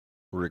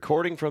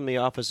Recording from the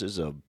offices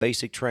of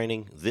Basic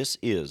Training, this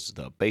is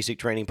the Basic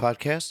Training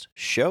Podcast,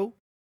 show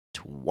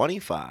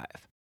 25.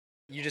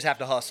 You just have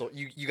to hustle.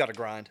 You got to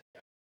grind.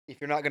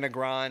 If you're not going to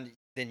grind,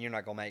 then you're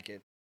not going to make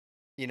it.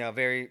 You know,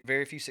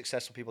 very few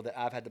successful people that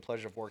I've had the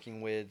pleasure of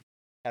working with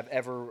have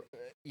ever,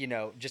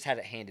 just had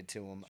it handed to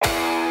them.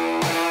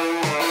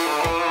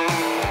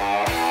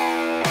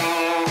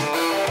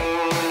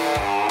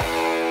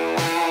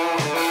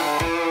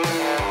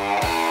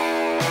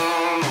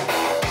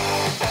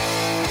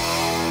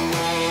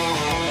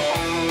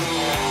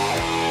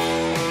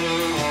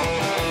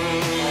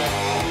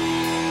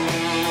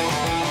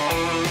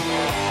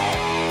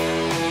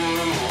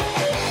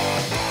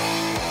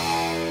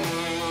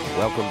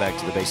 Welcome back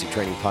to the Basic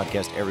Training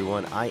Podcast,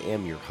 everyone. I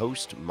am your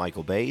host,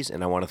 Michael Bays,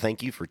 and I want to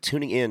thank you for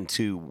tuning in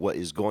to what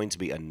is going to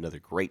be another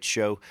great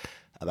show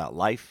about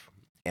life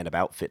and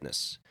about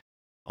fitness.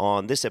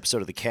 On this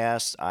episode of the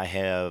cast, I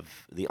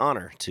have the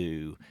honor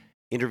to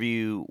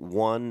interview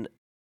one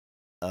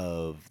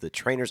of the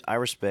trainers I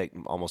respect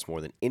almost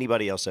more than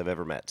anybody else I've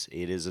ever met.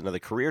 It is another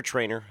career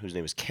trainer whose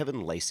name is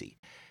Kevin Lacey.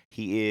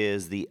 He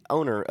is the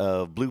owner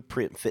of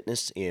Blueprint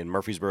Fitness in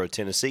Murfreesboro,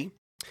 Tennessee.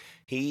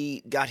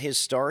 He got his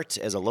start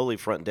as a lowly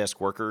front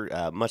desk worker,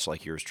 much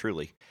like yours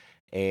truly,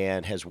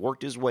 and has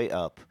worked his way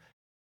up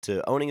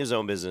to owning his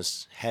own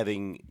business,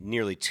 having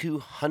nearly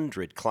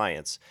 200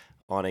 clients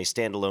on a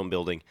standalone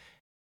building,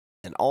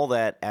 and all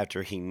that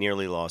after he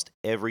nearly lost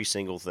every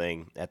single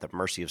thing at the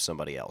mercy of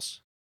somebody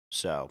else.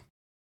 So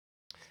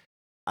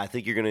I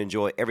think you're going to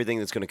enjoy everything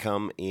that's going to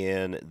come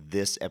in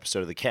this episode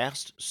of the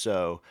cast.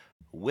 So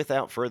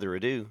without further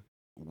ado,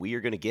 we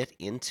are going to get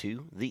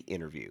into the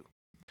interview.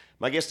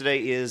 My guest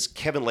today is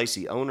Kevin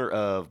Lacey, owner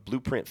of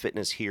Blueprint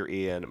Fitness here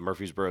in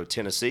Murfreesboro,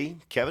 Tennessee.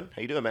 Kevin,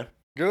 how you doing, man?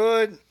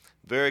 Good.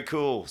 Very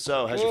cool.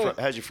 So,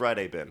 how's your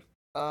Friday been?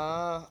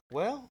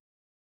 Well,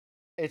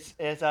 it's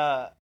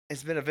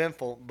been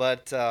eventful,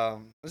 but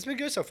it's been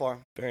good so far.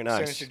 Very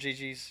nice. Mr.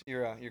 Gigi's,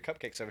 your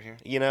cupcakes over here.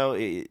 You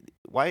know,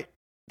 why?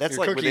 That's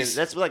Your like cookies.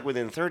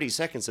 within 30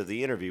 seconds of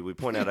the interview, we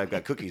point out I've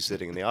got cookies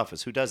sitting in the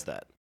office. Who does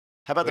that?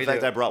 How about the We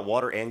fact do. I brought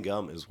water and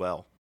gum as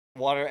well?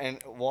 Water and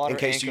In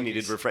case and you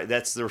needed cookies.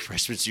 that's the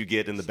refreshments you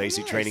get in the So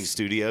Basic Training nice.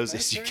 Studios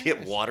That's is you very get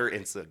nice. water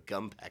and a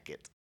gum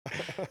packet.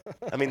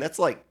 I mean, that's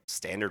like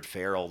standard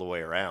fare all the way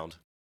around.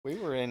 We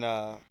were in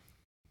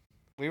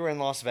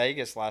Las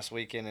Vegas last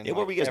weekend, and Yeah,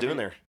 what were you guys doing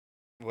there?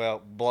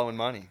 Well, blowing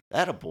money.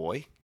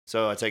 Attaboy.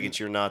 So I take it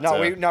you're not... No,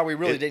 we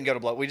really it- didn't go to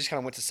blow. We just kind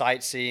of went to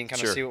sightsee and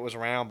kind of Sure. see what was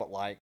around. But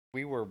like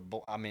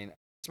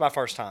it's my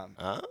first time.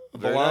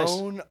 Very nice.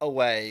 Blown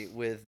away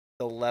with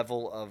the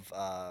level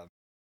of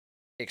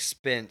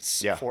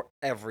expense Yeah. for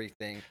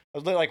everything. I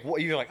was like,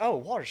 you're like, oh,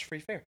 water's free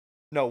fare.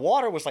 No,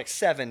 water was like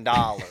 $7.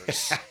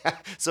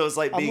 So it's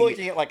like I'm being...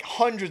 looking at like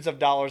hundreds of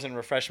dollars in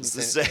refreshments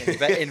It's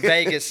the in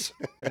Vegas.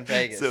 In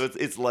Vegas. So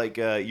it's like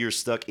you're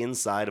stuck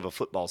inside of a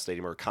football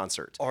stadium or a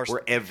concert Or-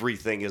 where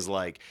everything is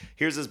like,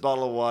 here's this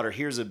bottle of water,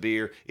 here's a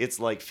beer. It's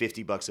like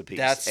 $50 a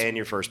piece and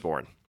your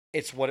firstborn.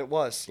 It's what it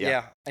was. Yeah.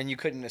 Yeah. And you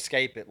couldn't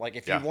escape it. Like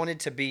if Yeah. you wanted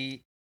to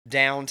be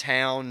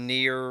downtown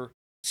near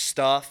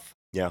stuff,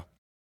 Yeah.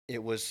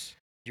 you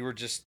were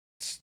just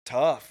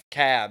tough.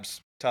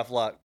 Cabs, tough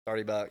luck,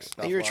 $30.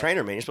 tough You're a luck.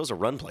 trainer, man. You're supposed to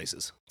run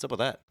places. What's up with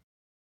that?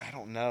 I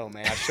don't know,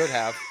 man. I should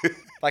have. If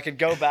I could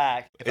go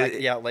back.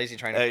 Lazy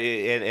trainer.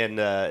 And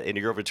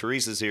your girlfriend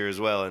Teresa's here as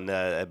well, and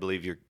I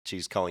believe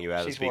she's calling you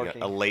out She's as being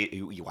working. a late.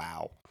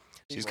 Wow,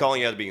 She's she's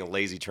calling you working. out as being a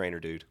lazy trainer,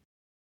 dude.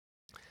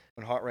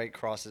 When heart rate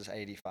crosses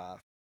 85.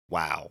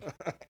 Wow,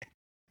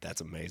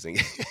 that's amazing.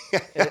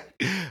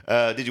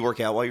 Did you work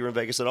out while you were in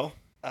Vegas at all,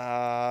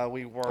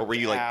 We worked or were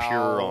you like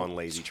pure out on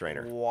lazy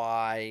trainer?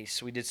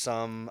 Twice. We did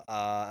some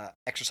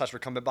exercise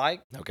recumbent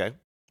bike, Okay,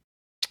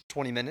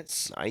 20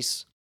 minutes,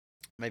 nice.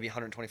 maybe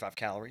 125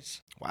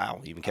 calories.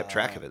 Wow, you even kept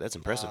track of it. That's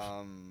impressive.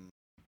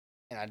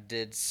 And I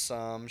did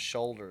some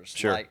shoulders,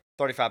 Sure. like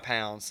 35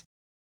 pounds.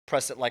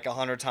 Press it like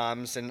 100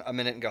 times in a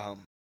minute and go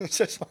home. It's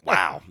just like-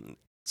 Wow.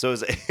 So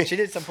is She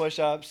did some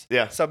push-ups.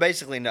 Yeah. So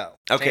basically, no.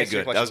 To Okay, answer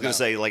your good. I was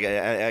question, gonna no. say,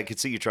 like, I could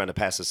see you trying to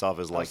pass this off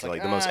as I was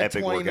like the most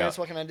epic 20 workout. minutes,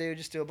 what can I do?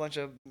 Just do a bunch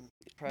of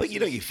presses.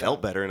 But you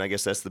felt done. better, and I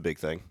guess that's the big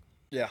thing.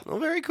 Yeah. Well,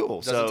 very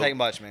cool. Doesn't So take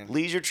much, man.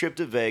 leisure trip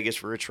to Vegas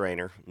for a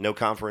trainer. No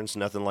conference,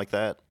 nothing like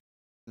that.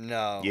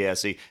 No. Yeah,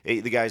 see,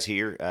 the guys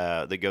here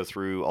that go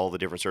through all the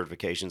different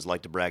certifications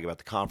like to brag about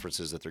the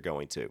conferences that they're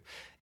going to.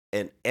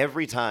 And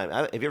every time,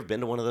 have you ever been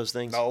to one of those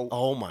things? No.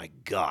 Oh my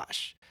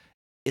gosh.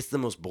 It's the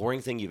most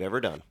boring thing you've ever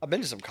done. I've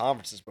been to some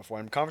conferences before,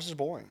 and conferences are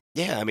boring.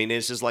 Yeah, I mean,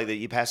 it's just like that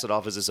you pass it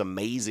off as this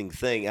amazing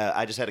thing.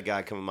 I just had a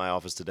guy come in my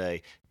office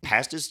today,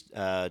 passed his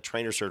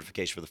trainer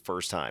certification for the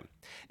first time.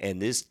 And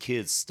this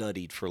kid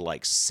studied for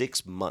like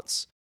 6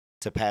 months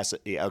to pass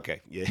it. Yeah,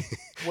 okay. Yeah.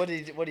 What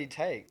did he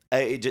take?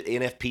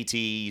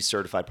 NFPT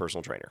certified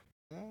personal trainer.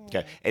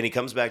 Okay. And he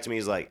comes back to me,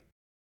 he's like,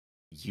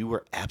 you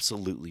were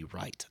absolutely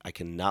right. I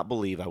cannot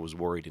believe I was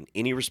worried in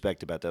any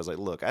respect about that. I was like,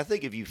 look, I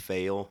think if you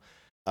fail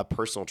a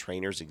personal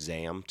trainer's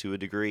exam to a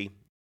degree,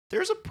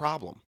 there's a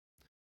problem.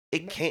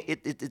 It can't.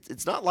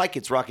 It's not like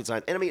it's rocket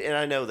science. And I mean, and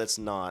I know that's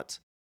not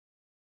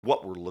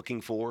what we're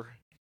looking for,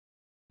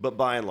 but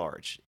by and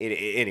large,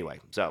 anyway.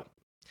 So,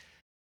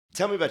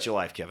 tell me about your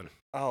life, Kevin.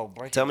 Oh,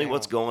 break Tell it me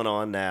what's down. going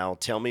on now.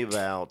 Tell me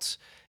about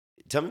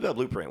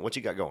Blueprint. What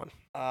you got going?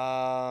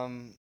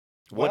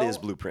 What is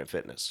Well, Blueprint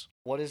Fitness?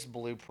 what is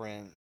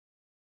Blueprint?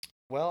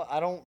 Well, I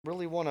don't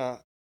really want to.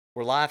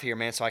 We're live here,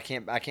 man, so I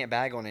can't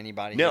bag on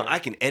anybody No, here. I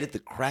can edit the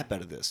crap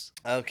out of this.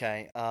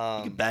 Okay.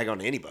 You can bag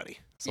on anybody.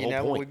 That's the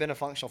whole point. We've been a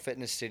functional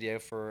fitness studio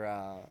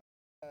for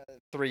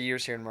 3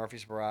 years here in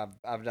Murfreesboro.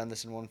 I've done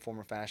this in one form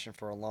or fashion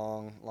for a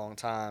long, long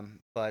time,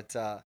 but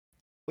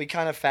we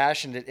kind of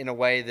fashioned it in a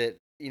way that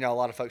a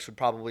lot of folks would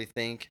probably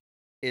think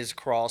is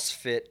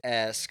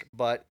CrossFit-esque,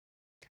 but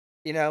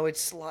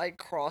it's like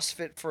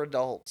CrossFit for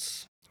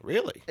adults.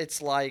 Really?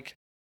 It's like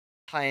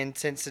high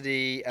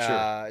intensity.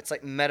 Sure. It's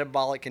like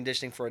metabolic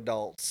conditioning for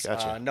adults.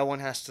 Gotcha. No one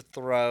has to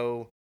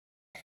throw,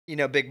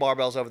 big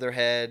barbells over their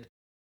head.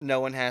 No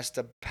one has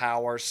to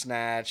power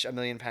snatch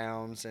 1,000,000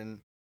 pounds and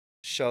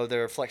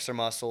flex their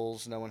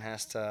muscles. No one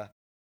has to,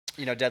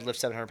 deadlift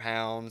 700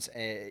 pounds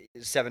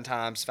 7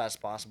 times as fast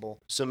as possible.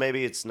 So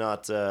maybe it's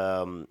not.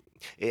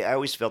 I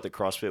always felt that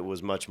CrossFit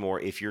was much more.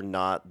 If you're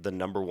not the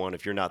number one,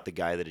 if you're not the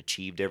guy that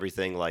achieved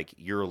everything, like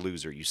you're a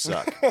loser, you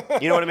suck.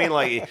 You know what I mean?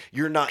 Like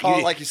you're not. Call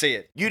it like you see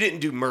it. You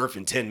didn't do Murph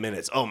in 10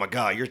 minutes. Oh my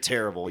God, you're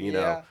terrible. You know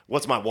Yeah.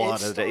 what's my It WAD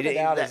of the started day?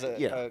 out That- as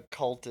yeah. a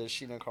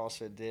cultish,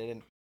 CrossFit did,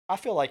 and I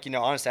feel like,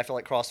 honestly, I feel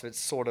like CrossFit's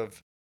sort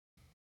of.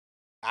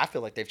 I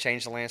feel like they've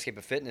changed the landscape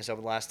of fitness over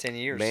the last 10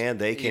 years. Man,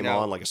 they You came know,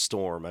 on like a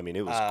storm. I mean,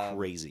 it was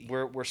crazy.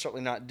 We're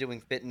certainly not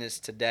doing fitness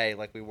today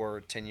like we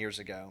were 10 years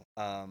ago.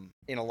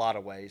 In a lot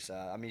of ways.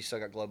 You still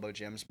got Globo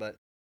gyms, but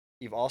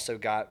you've also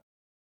got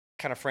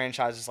kind of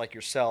franchises like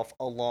yourself,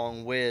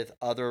 along with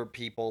other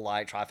people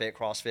like TriFit,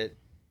 CrossFit,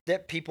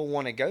 that people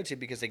want to go to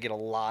because they get a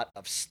lot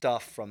of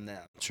stuff from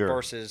them. Sure.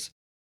 Versus,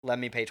 let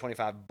me pay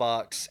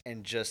 $25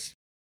 and just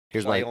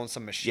Here's play my on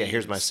some machines. yeah.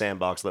 Here's my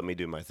sandbox. Let me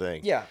do my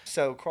thing. Yeah.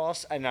 So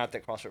and not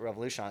that CrossFit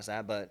revolutionized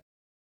that, but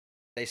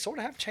they sort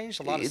of have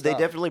changed a lot of They stuff.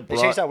 definitely They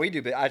brought. changed how we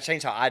do. I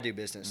changed how I do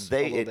business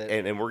a little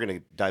bit. And we're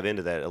going to dive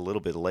into that a little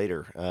bit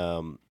later.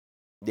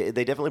 They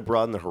definitely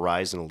broadened the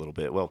horizon a little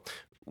bit. Well,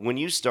 when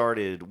you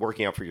started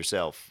working out for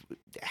yourself,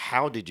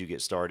 how did you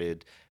get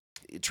started?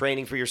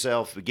 Training for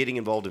yourself, getting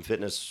involved in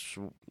fitness.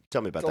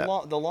 Tell me about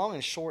that. The long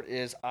and short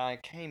is I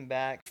came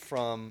back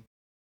from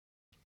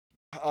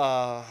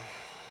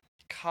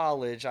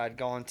college. I'd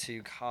gone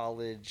to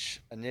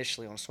college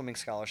initially on a swimming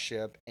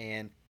scholarship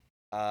and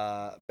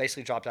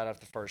basically dropped out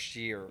after the first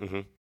year.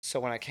 Mhm. So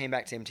when I came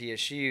back to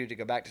MTSU to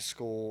go back to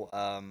school,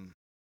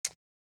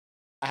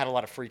 I had a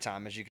lot of free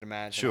time, as you can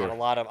imagine. Sure. I had a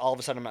lot of, all of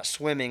a sudden I'm not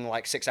swimming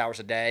like 6 hours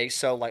a day.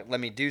 So like, let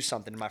me do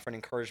something. And my friend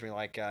encouraged me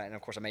and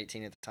of course I'm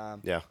 18 at the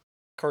time. Yeah.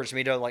 Encouraged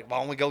me to why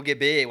don't we go get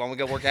big? Why don't we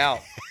go work out?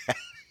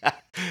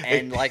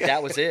 And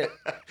that was it.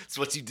 That's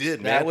what you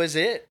did, man. That was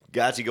it.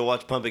 Got you go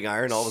watch Pumping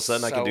Iron. All of a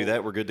sudden, I can do So-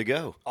 that. We're good to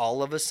go.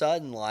 All of a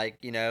sudden,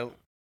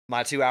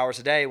 my 2 hours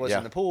a day was Yeah.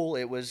 in the pool.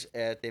 It was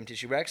at the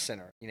MTSU Rec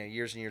Center,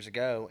 years and years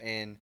ago.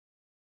 And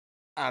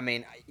I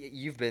mean,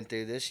 you've been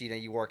through this.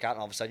 You work out and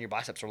all of a sudden your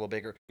biceps are a little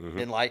bigger. Mhm.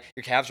 Then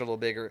your calves are a little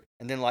bigger.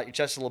 And then your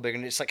chest is a little bigger.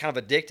 And it's like kind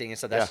of addicting. And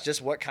so that's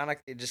just what kind of,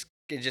 it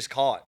just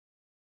caught.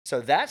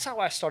 So that's how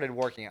I started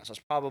working out. So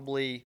it's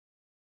probably,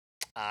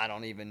 I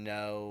don't even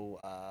know,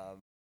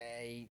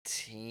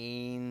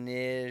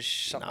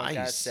 18-ish, something like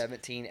that, Nice.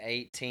 17,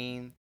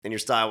 18. And your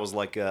style was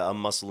like a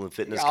muscle and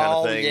fitness kind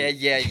of thing.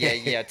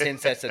 Yeah. 10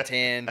 sets of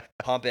 10,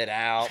 pump it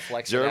out,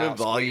 flex German it out,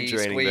 volume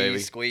squeeze, training, squeeze, baby.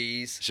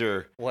 squeeze,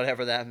 Sure.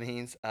 whatever that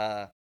means.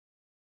 So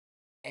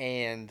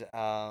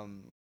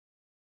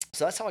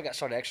that's how I got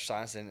started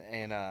exercising.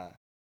 And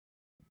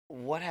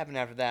what happened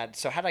after that?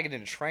 So how did I get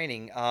into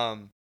training?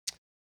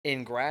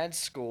 In grad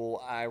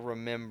school, I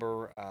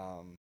remember,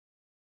 I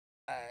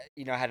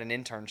had an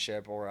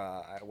internship or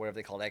whatever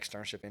they called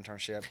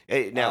internship.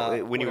 Hey, now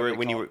when you whatever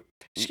were they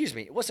Excuse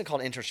me, it wasn't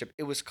called internship.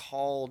 It was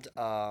called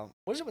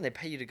what is it when they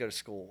pay you to go to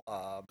school?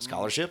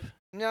 scholarship,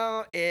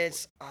 No,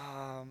 it's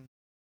I'll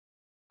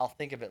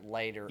think of it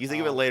later. you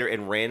think of it later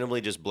and randomly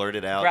just blurt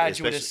it out.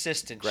 Graduate especially-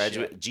 assistant.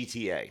 Graduate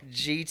GTA.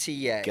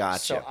 GTA. Gotcha.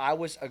 So I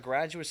was a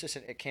graduate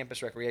assistant at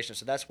Campus Recreation.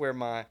 So that's where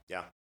my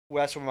Yeah.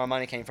 that's where my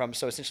money came from.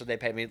 So essentially, they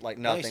paid me like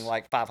nothing, Nice.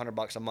 like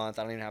 $500 a month.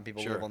 I don't even know how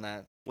people Sure. live on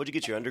that. What'd you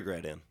get your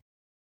undergrad in?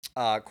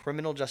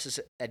 Criminal Justice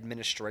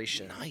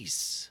Administration.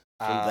 Nice.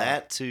 From Uh,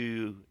 that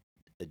to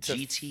a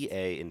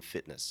GTA in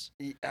fitness.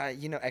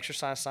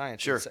 Exercise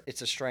science. Sure.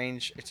 It's a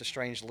strange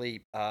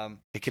leap.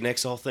 It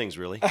connects all things,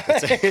 really.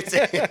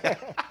 It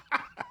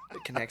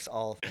connects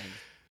all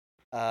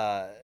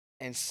things.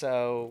 And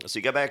so So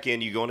you got back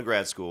in, you go into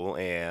grad school,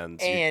 and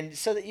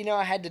so that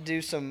I had to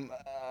do some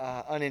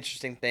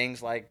uninteresting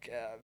things like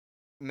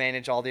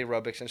manage all the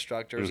aerobics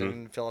instructors Mhm.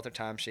 and fill out their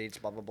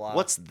timesheets, blah blah blah.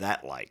 what's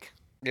that like?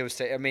 It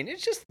was?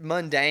 It's just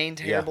mundane,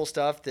 terrible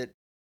stuff that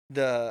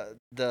the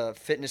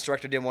fitness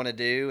director didn't want to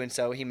do, and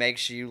so he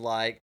makes you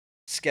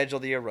schedule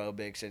the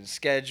aerobics and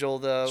schedule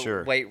the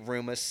Sure. weight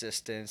room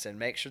assistants and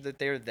make sure that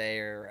they're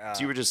there.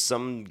 So you were just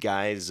some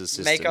guy's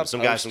assistant, make a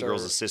some guys, some poster.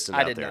 girls' assistant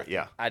I out did there. nothing.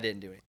 Yeah, I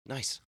didn't do it.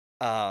 nice.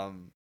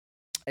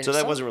 And So that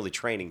some- wasn't really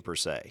training per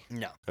se.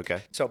 no.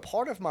 Okay. So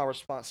part of my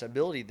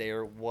responsibility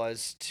there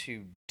was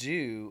to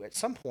do, at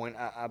some point,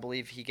 I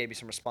believe he gave me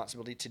some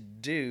responsibility to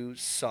do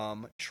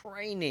some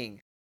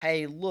training.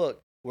 Hey,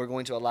 look, we're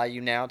going to allow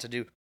you now to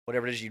do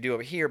whatever it is you do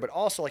over here, but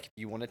also like if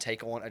you want to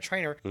take on a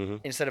trainer, Mm-hmm.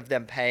 instead of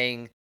them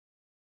paying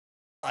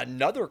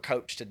another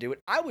coach to do it,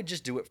 I would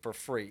just do it for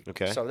free.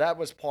 Okay. So that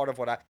was part of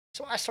what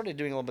so I started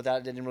doing a little bit of that.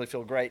 It didn't really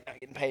feel great not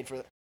getting paid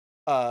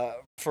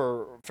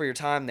for your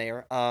time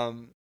there.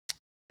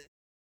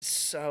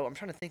 So I'm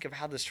trying to think of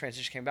how this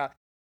transition came about.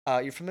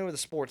 You're familiar with the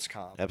sports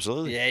com?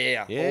 Absolutely.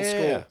 Yeah. Old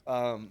Yeah.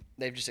 school.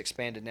 They've just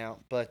expanded now.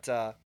 But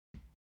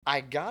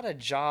I got a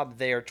job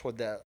there toward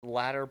the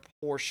latter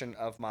portion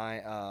of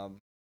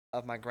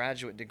my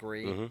graduate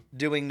degree, Mm-hmm.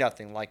 doing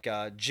nothing, like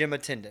gym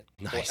attendant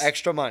Nice. for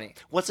extra money.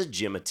 What's a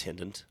gym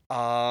attendant?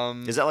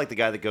 Um, Is that like the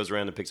guy that goes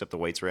around and picks up the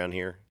weights around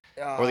here?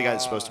 Or the guy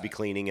that's supposed to be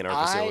cleaning in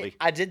our facility?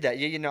 I did that.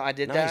 Yeah, I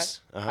did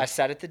Nice. that. Uh-huh. I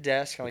sat at the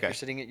desk, kind of like Okay. you're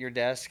sitting at your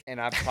desk, and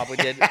I probably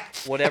did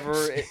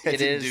whatever it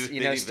Didn't is, do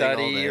anything all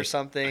study day. or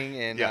something,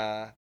 and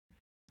I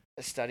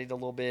studied a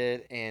little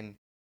bit, and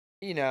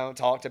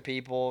talk to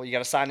people. You got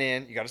to sign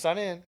in. You got to sign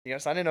in. You got to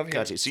sign in over here.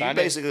 Gotcha. So Sign you're in.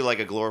 basically like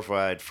a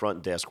glorified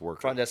front desk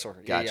worker. Front desk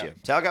worker. Gotcha. Yeah.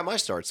 That's how I got my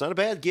start. It's not a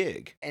bad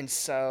gig. And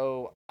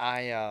so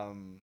I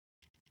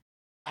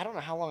don't know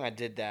how long I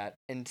did that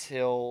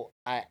until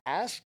I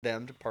asked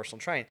them to personal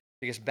train,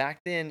 because back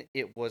then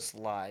it was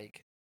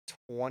like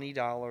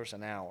 $20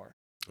 an hour.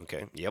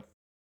 Okay. Yep.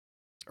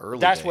 Early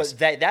That's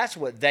days.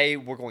 what they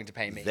were going to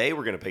pay me. They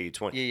were going to pay you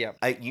 20. Yeah.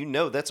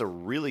 That's a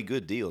really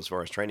good deal as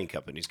far as training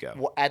companies go.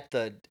 Well, at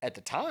the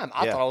time,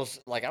 I Yeah. thought I was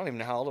like, I don't even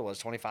know how old I was,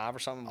 25 or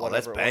something. Oh,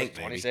 that's whatever bank, it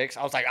baby. was, 26.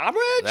 I was like, I'm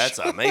rich. That's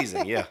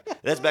amazing. Yeah.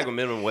 That's back when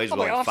minimum wage was I'm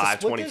like, like I'll have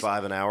to split this.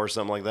 $5.25 an hour or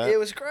something like that. It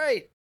was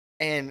great.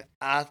 And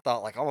I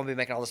thought, like, I'm going to be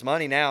making all this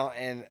money now.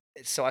 And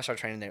so I started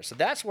training there. So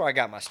that's where I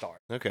got my start.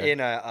 Okay. In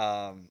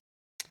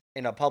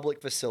a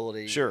public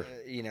facility. Sure.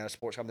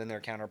 Sports club. Then their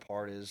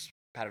counterpart is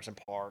Patterson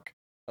Park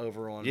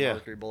over on Yeah.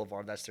 Mercury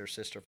Boulevard. That's their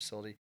sister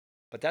facility.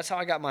 But that's how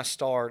I got my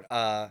start.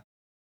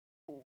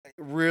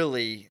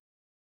 Really,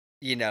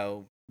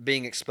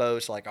 being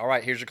exposed to, like, all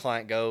right, here's your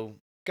client. Go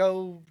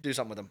do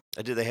something with them.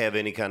 Did they have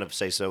any kind of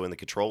say so in the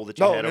control that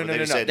you No, had? no, over no, there?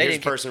 no, They no. said, They here's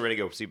didn't person ready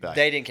to go. See you back.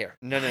 They didn't care.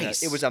 No.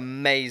 Nice. It was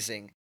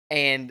amazing.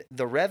 And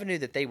the revenue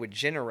that they would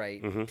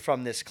generate Mhm.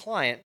 from this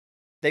client,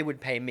 they would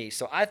pay me.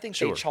 So I think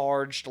Sure. they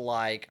charged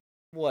like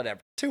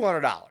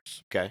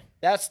 $200. Okay.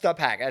 That's the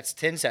pack. That's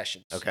 10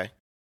 sessions. Okay.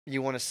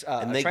 You want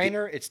And a they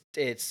trainer? It's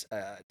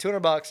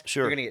 $200.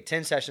 Sure. You're gonna get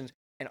 10 sessions,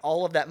 and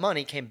all of that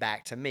money came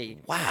back to me.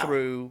 Wow.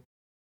 Through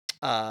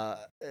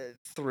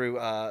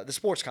the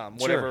sports com,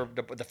 Sure.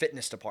 whatever the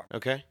fitness department.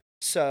 Okay.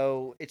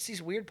 So it's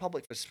these weird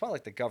public. It's probably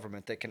like the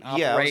government that can Yeah, I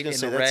was operate gonna in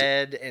say the that's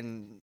red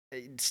and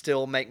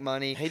still make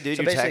money. Hey, dude,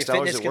 so your basically, tax dollars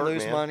fitness at can work,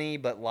 lose man. money,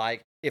 but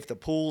like if the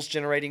pool's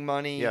generating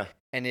money, Yeah.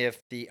 and if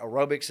the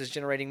aerobics is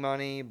generating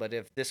money, but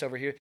if this over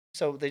here,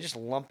 so they just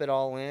lump it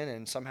all in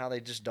and somehow they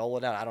just dole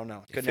it out. I don't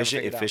know. Could never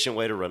figure it out. Efficient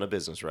way to run a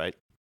business, right?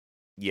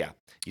 Yeah.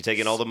 You take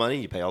in all the money,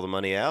 you pay all the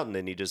money out, and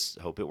then you just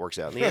hope it works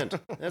out in the end.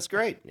 That's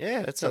great.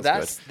 Yeah, that So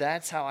sounds good.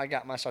 that's how I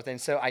got my start. Then,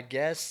 so I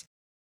guess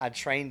I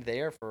trained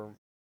there for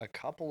a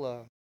couple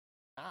of,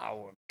 I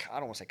don't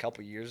want to say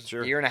couple years,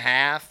 Sure. year and a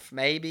half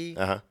maybe,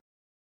 Uh-huh.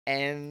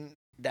 and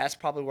that's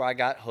probably where I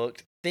got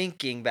hooked.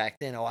 Thinking back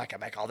then, I can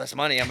make all this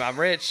money. I'm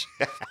rich.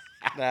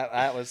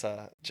 that was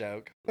a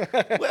joke.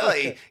 Well,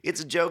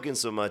 it's a joke in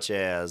so much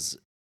as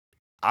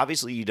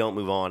obviously you don't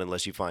move on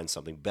unless you find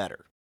something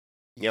better.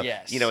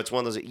 Yes. It's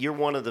one of those. You're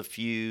one of the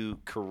few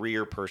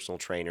career personal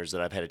trainers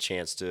that I've had a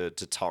chance to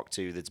talk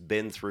to that's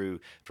been through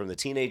from the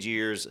teenage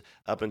years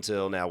up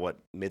until now. What,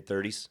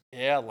 mid-30s?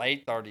 Yeah,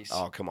 late 30s.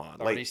 Oh, come on,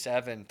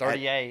 37,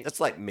 38. That's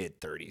like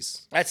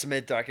mid-30s. That's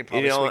mid. I can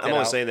probably I'm squeak that only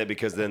out. saying that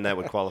because then that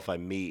would qualify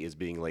me as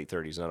being late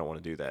 30s, and I don't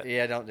want to do that.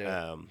 Yeah, don't do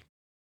it.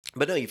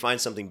 But no, you find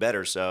something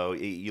better. So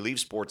you leave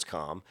sports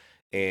comm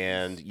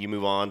and you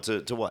move on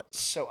to what?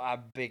 So I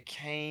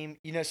became,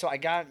 so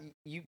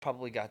you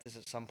probably got this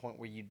at some point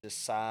where you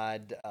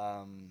decide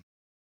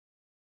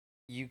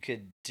you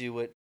could do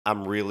it.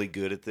 I'm really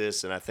good at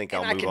this, and I think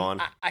I'll move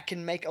on. I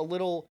can make a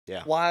little.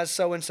 Yeah. Why is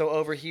so and so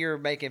over here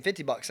making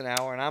 $50 an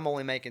hour and I'm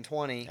only making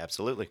 20?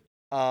 Absolutely.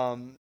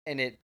 And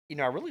it,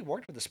 I really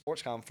worked with the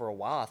sports com for a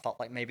while. I thought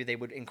like maybe they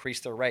would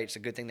increase their rates. A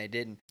good thing they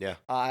didn't. Yeah.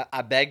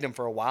 I begged them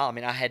for a while. I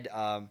mean,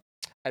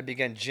 I'd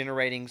begun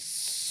generating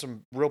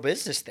some real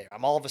business there.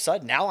 All of a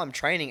sudden now I'm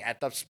training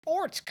at the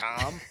sports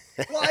com,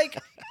 like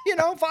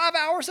 5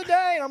 hours a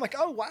day, and I'm like,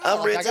 oh wow,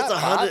 I'm rich. I got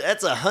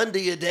That's a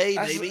 $100 a day,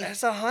 baby.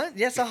 That's a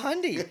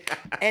hundy.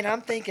 And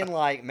I'm thinking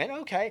like, man,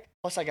 okay.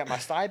 Plus I got my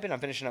stipend. I'm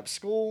finishing up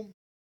school.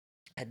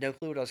 Had no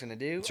clue what I was gonna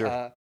do.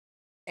 Sure.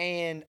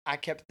 And I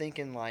kept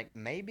thinking like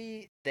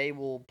maybe they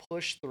will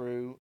push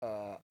through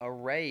a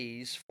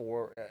raise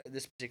for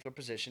this particular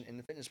position in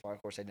the fitness bar.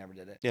 Of course, they never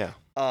did it. Yeah.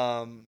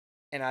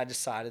 And I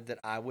decided that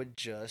I would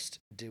just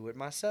do it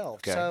myself.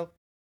 Okay. So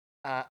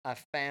I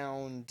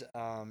found.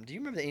 Do you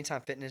remember the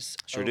Anytime Fitness?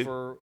 Sure do.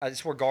 over?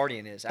 It's where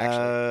Guardian is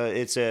actually.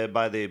 It's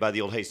by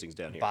the old Hastings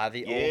down here. By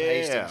the old Yeah.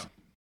 Hastings.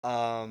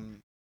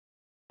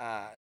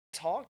 I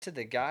talked to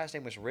the guy. His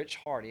name was Rich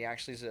Hart. He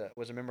actually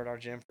was a member at our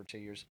gym for 2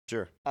 years.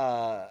 Sure.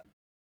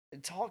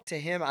 Talked to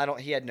him.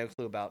 He had no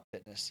clue about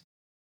fitness.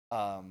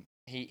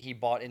 He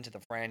bought into the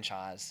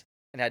franchise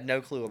and had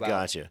no clue about.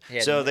 Gotcha. He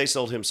had So they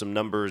sold him some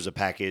numbers, a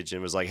package,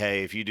 and was like,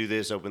 "Hey, if you do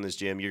this, open this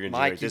gym, you're going to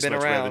Mike, generate you've this been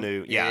much around.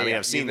 revenue." Yeah, I mean,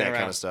 I've seen You've been that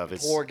kind around. of stuff.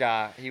 It's Poor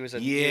guy. He was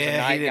a Yeah, he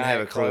night didn't guy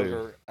have at a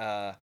clue.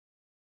 Kroger.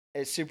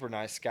 A super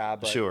nice guy,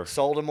 but Sure.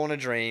 sold him on a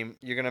dream.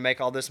 You're gonna make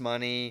all this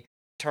money,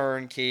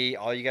 turnkey.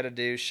 All you got to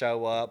do,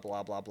 show up,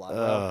 blah blah blah.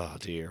 Oh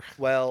dear.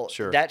 Well,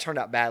 Sure. that turned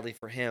out badly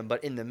for him.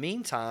 But in the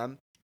meantime,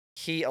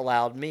 he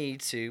allowed me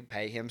to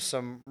pay him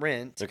some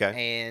rent.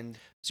 Okay. And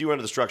So you were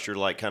under the structure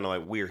like kind of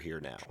like we're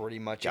here now. pretty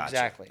much Gotcha.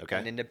 exactly Okay.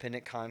 an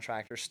independent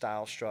contractor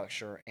style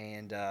structure,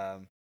 and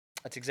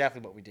that's exactly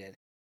what we did.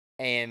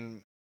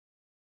 And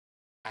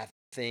I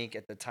think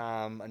at the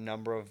time, a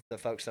number of the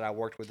folks that I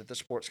worked with at the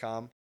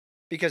Sportscom,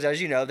 because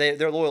as you know,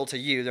 they're loyal to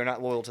you. They're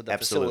not loyal to the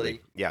Absolutely.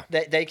 facility.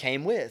 Yeah. They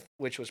came with,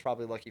 which was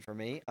probably lucky for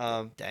me.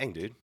 Dang,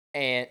 dude.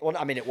 And well,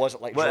 I mean, it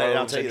wasn't like Well, and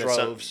I'll droves tell and you that's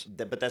droves.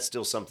 but that's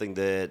still something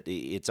that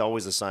it's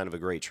always a sign of a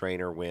great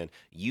trainer when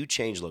you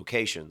change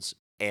locations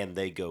and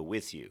they go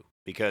with you.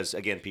 Because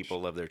again, people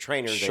love their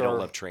trainers, they Sure. don't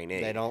love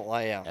training. They don't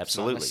lay out.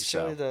 Absolutely, Not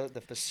necessarily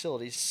the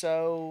facilities.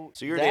 So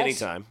So you're at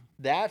Anytime.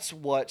 That's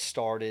what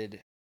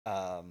started.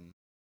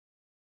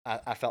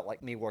 I felt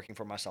like me working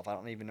for myself. I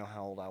don't even know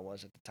how old I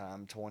was at the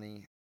time.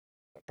 20,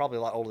 probably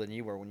a lot older than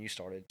you were when you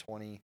started.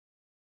 20.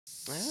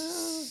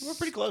 We're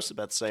pretty close,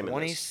 about the same. in this.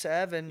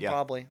 27 Yeah.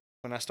 probably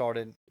when I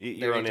started.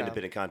 You're on Anytime.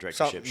 independent contractorship,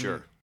 Something-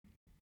 sure.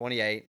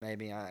 28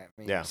 maybe. I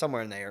mean, Yeah.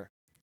 somewhere in there.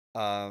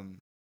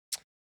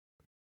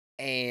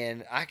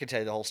 And I could tell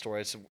you the whole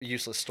story. It's a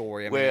useless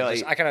story. I mean, Well,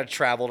 I kind of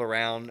traveled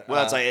around.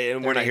 Well, it's like,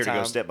 and we're not here to go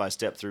Anytime. step by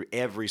step through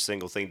every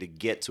single thing to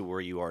get to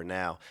where you are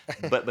now.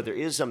 But there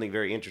is something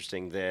very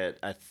interesting that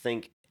I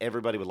think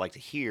everybody would like to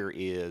hear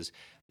is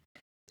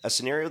a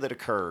scenario that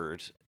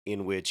occurred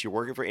in which you're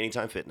working for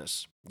Anytime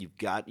Fitness. You've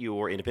got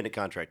your independent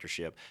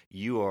contractorship.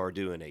 You are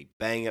doing a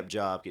bang up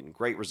job, getting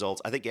great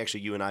results. I think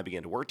actually you and I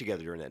began to work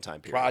together during that time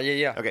period. Right,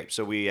 yeah. Okay,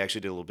 so we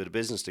actually did a little bit of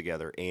business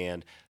together,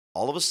 and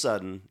all of a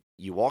sudden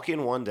you walk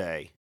in one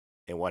day,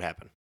 and what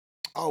happened?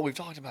 Oh, we've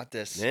talked about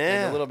this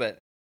Yeah. a little bit.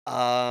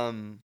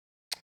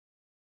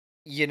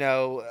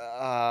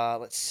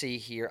 Let's see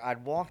here.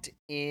 I'd walked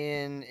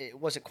in. It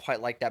wasn't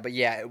quite like that, but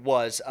yeah, it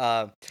was.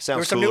 There Sounds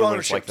was some new cooler when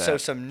it's ownership. like So that.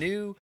 some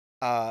new.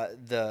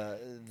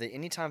 The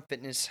Anytime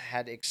Fitness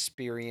had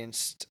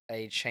experienced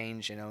a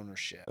change in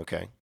ownership.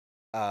 Okay.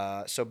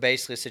 So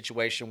basically, a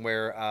situation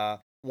where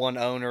one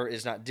owner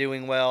is not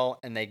doing well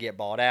and they get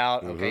bought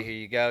out. Okay, Mhm. here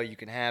you go. You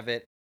can have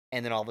it.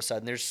 And then all of a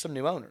sudden, there's some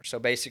new owners. So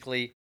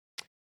basically,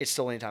 it's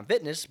still Anytime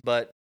Fitness,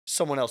 but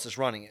someone else is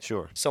running it.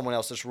 Sure. Someone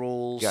else's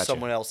rules, Gotcha.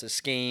 someone else's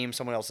scheme,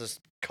 someone else's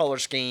color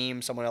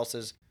scheme, someone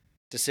else's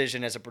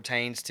decision as it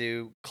pertains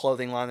to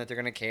clothing line that they're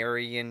going to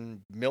carry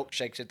and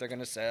milkshakes that they're going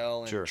to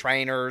sell and Sure.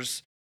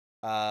 trainers.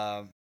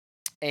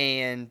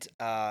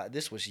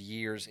 This was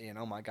years in.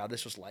 Oh my God,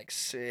 this was like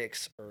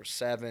 6 or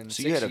 7.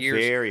 So 6 you had a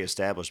years. very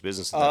established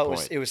business at that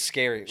point. It was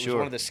scary. It was Sure.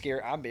 one of the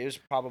scary. I mean, it was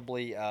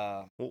probably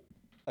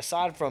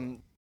aside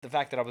from the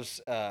fact that I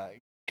was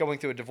going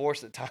through a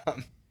divorce at the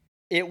time,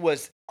 it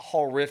was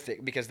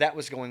horrific because that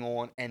was going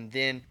on, and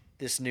then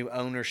this new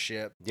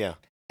ownership, Yeah.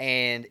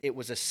 and it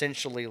was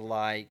essentially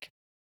like,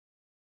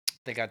 I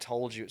think I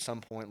told you at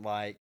some point,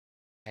 like,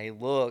 hey,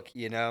 look,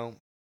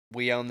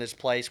 we own this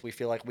place. We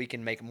feel like we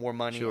can make more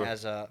money Sure.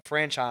 as a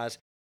franchise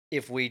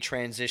if we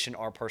transition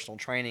our personal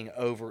training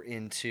over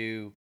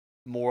into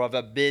more of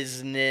a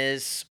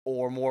business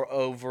or more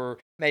over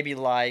maybe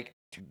like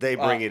They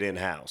bring it in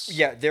house.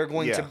 yeah, they're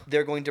going Yeah.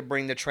 to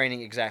bring the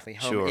training exactly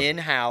home Sure. in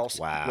house.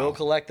 Wow. We'll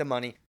collect the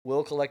money.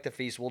 We'll collect the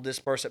fees. We'll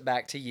disperse it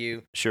back to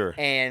you, Sure.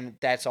 and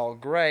that's all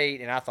great.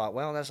 And I thought,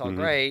 well, that's all Mhm.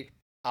 great.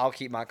 I'll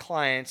keep my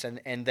clients,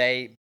 and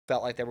they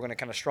felt like they were going to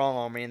kind of strong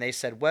on me, and they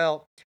said,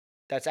 well,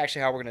 that's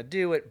actually how we're going to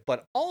do it,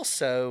 but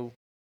also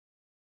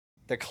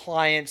the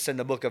clients and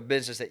the book of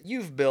business that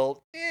you've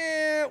built,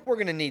 we're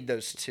going to need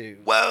those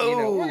too.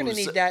 Whoa, we're going to so-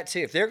 need that too.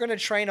 If they're going to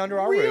train under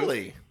our roof,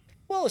 Really?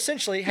 well,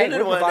 essentially, hey, No,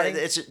 we're no, providing.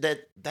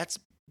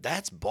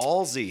 That's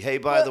ballsy. Hey,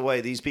 by the way,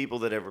 these people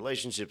that have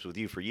relationships with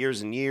you for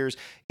years and years,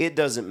 it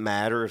doesn't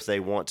matter if they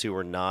want to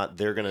or not.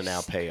 They're going to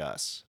now pay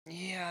us.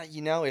 Yeah,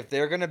 if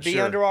they're going to be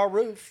Sure. under our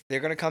roof,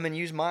 they're going to come and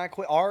use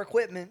our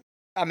equipment.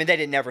 I mean, they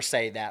didn't never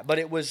say that, but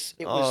it was.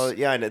 Oh,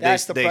 yeah, I know.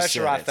 That's the they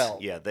pressure said I it.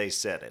 felt. Yeah, they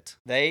said it.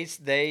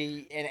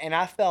 And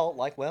I felt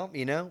like, well,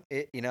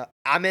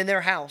 I'm in their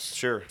house.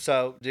 Sure.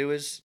 So do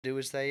as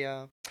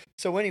they.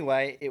 So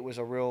anyway, it was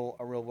a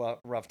real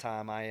rough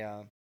time.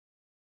 I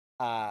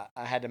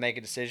had to make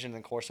a decision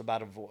in the course of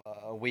about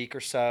a week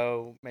or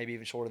so, maybe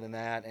even shorter than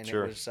that, and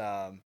Sure. it was.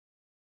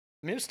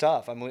 It was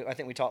tough. I mean, I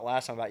think we talked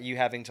last time about you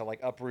having to like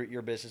uproot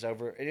your business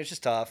over. It was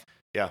just tough.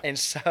 Yeah. And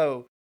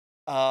so,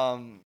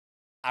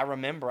 I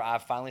remember I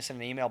finally sent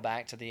an email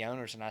back to the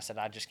owners, and I said,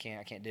 I just can't.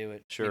 I can't do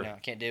it. Sure. I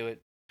can't do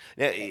it.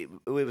 Yeah, it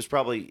was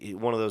probably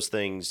one of those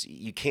things.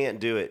 You can't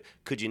do it.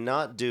 Could you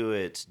not do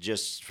it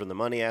just from the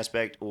money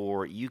aspect,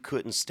 or you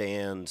couldn't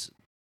stand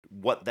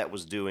what that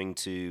was doing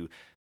to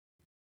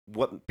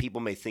what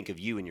people may think of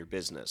you and your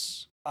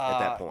business at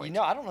that point?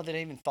 I don't know that I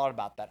even thought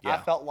about that. I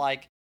Yeah, felt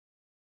like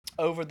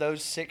over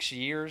those 6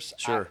 years,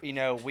 sure.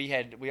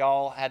 we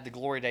all had the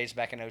glory days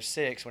back in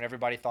 '06 when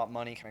everybody thought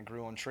money kind of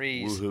grew on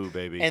trees. Woohoo,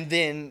 baby. And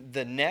then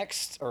the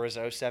next, or is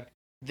it '07?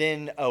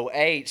 Then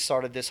 '08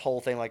 started this whole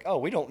thing like, oh,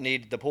 we don't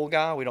need the pool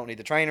guy, we don't need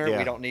the trainer, Yeah.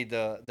 we don't need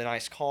the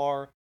nice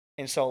car.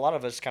 And so a lot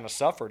of us kind of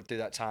suffered through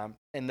that time.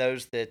 And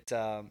those that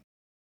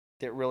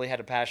really had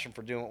a passion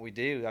for doing what we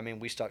do, I mean,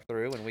 we stuck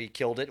through and we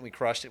killed it and we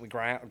crushed it, we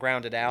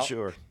ground it out.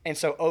 Sure. And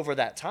so over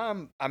that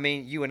time, I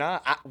mean, you and I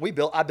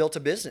built a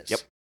business. Yep.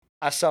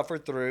 I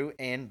suffered through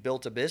and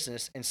built a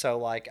business. And so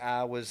like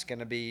I was going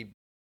to be,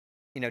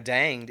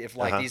 danged if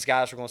like these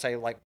guys were going to say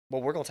like,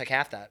 well, we're going to take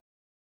half that.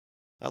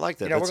 I like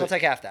that. We're going to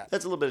take half that.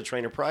 That's a little bit of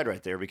trainer pride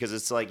right there, because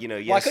it's like,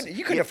 yes. Well,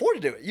 you couldn't afford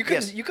to do it. You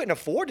couldn't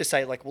afford to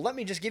say like, well, let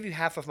me just give you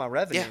half of my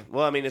revenue. Yeah.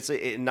 Well, I mean, it's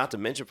not to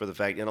mention for the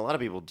fact, and a lot of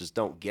people just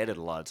don't get it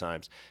a lot of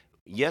times.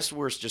 Yes,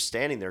 we're just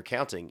standing there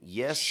counting.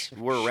 Yes,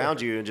 we're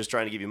around you and just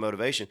trying to give you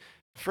motivation.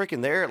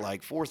 Freaking there at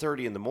like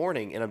 4:30 in the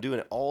morning, and I'm doing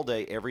it all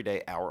day, every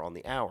day, hour on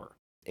the hour.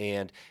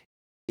 And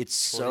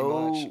it's Pretty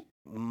so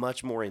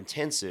much more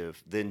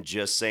intensive than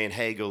just saying,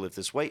 hey, go lift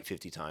this weight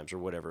 50 times or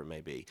whatever it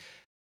may be.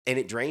 And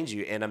it drains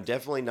you. And I'm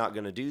definitely not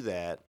going to do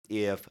that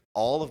if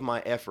all of my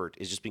effort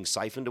is just being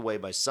siphoned away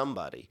by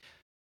somebody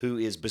who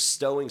is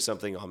bestowing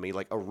something on me,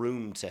 like a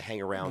room to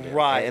hang around in.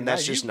 Right. And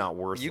that's just not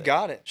worth it. You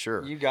got it.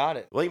 Sure. You got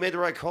it. Well, you made the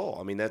right call.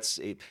 I mean,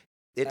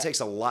 it takes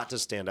a lot to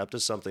stand up to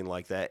something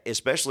like that,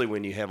 especially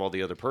when you have all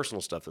the other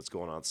personal stuff that's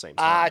going on at the same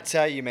time. I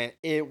tell you, man,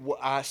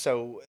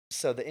 so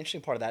the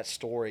interesting part of that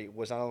story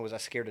was not only was I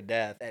scared to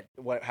death at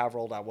however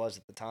old I was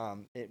at the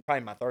time, probably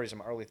in my 30s, in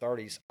my early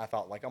 30s, I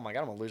thought like, oh my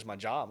God, I'm gonna lose my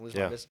job, lose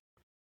my business.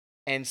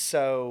 And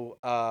so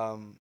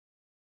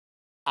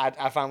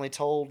I finally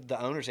told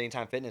the owners of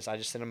Anytime Fitness, I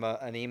just sent them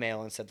an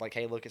email and said like,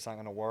 hey, look, it's not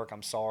gonna work.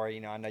 I'm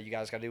sorry, I know you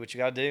guys gotta do what you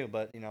gotta do,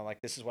 but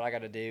like this is what I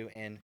gotta do.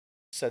 And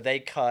so they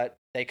cut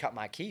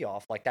my key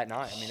off like that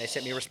night. I mean, they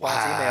sent me a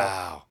response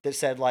email that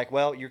said like,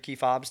 well, your key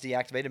fob's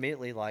deactivated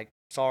immediately. Like,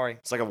 sorry.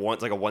 It's like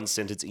a one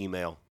sentence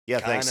email. Yeah,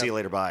 thanks. See you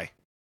later. Bye.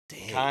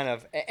 Dang. Kind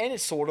of, and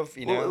it's sort of,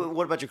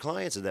 What about your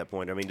clients at that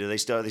point? I mean, are they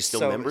still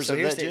members of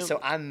that gym? So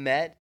I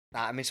met.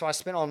 I mean, so I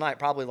spent all night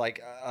probably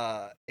like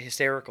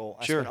hysterical.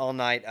 I spent all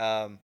night.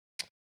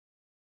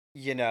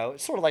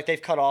 It's sort of like they've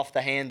cut off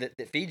the hand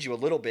that feeds you a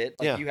little bit.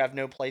 Like you have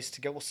no place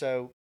to go.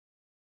 So,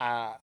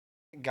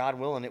 God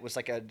willing, it was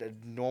like a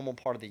normal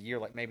part of the year,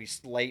 like maybe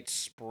late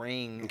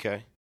spring.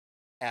 Okay.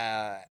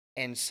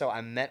 And so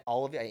I met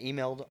all of you. I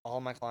emailed all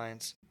of my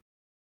clients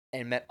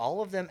and met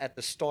all of them at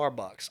the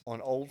Starbucks on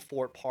Old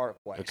Fort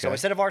Parkway. Okay. So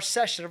instead of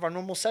our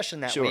normal session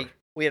that week,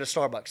 we had a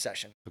Starbucks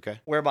session. Okay.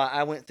 Whereby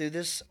I went through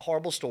this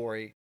horrible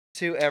story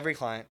to every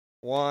client,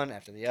 one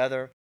after the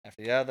other,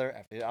 after the other,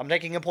 after the other. I'm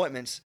making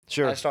appointments at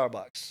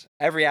Starbucks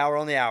every hour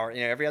on the hour,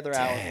 every other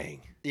hour.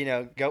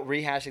 Go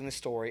rehashing the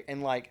story.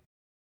 And like,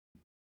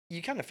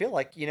 you kind of feel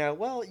like,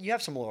 well, you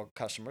have some loyal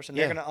customers and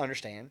they're going to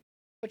understand,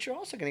 but you're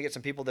also going to get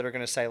some people that are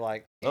going to say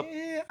like,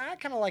 I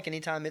kind of like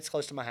Anytime, it's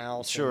close to my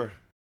house. Sure.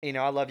 And,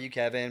 I love you,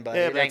 Kevin, but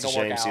it ain't going to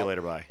work out. See you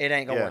later, bye. It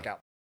ain't going to work out.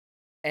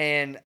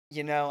 And,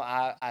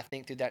 I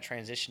think through that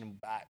transition,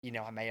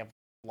 I may have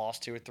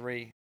lost 2 or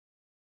 3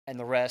 and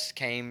the rest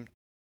came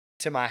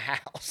to my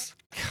house,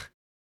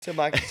 to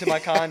my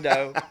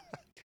condo.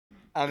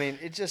 I mean,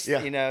 it just,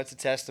 it's a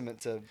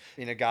testament to,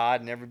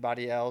 God and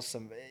everybody else.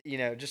 And,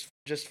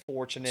 just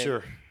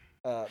fortunate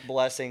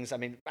blessings. I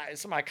mean,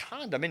 it's my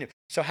condo. I mean,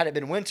 so had it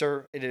been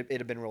winter, it'd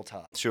have been real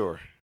tough. Sure.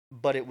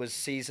 But it was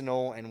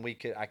seasonal and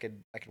I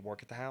could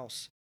work at the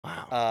house.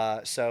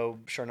 Wow. So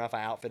sure enough,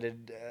 I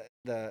outfitted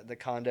the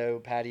condo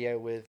patio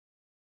with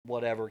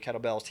whatever,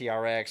 kettlebells,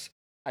 TRX.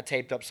 I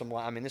taped up some,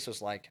 I mean, this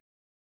was like,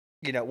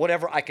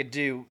 whatever I could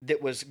do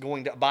that was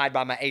going to abide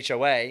by my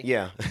HOA.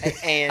 Yeah.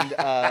 And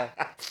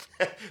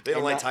they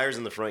don't like tires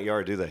in the front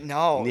yard, do they?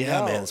 No. Yeah,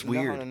 no, man, it's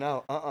weird.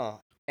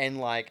 No. And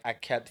like I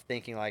kept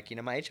thinking like,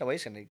 my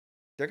HOA's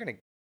they're gonna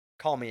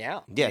call me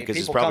out. Yeah, because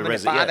it's people probably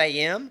coming at 5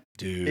 a.m.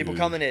 Dude. People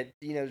coming at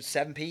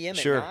 7 p.m.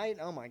 at night.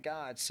 Oh my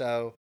God.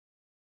 So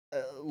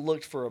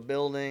looked for a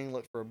building.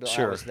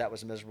 Sure. That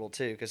was miserable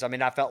too, because I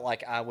mean I felt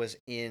like I was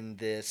in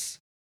this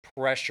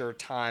pressure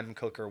time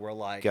cooker where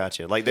like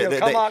gotcha, like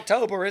come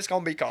October it's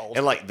gonna be cold,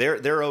 and like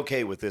they're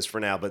okay with this for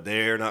now, but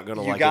they're not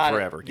gonna like it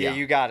forever. Yeah,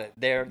 you got it.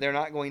 They're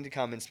not going to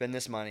come and spend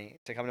this money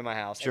to come to my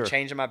house and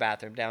change in my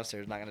bathroom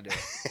downstairs. Not gonna do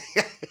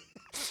it.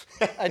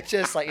 It's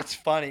just like it's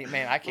funny,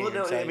 man. I can't.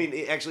 Well, no, I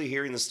mean, actually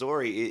hearing the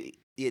story,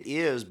 it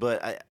is,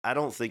 but I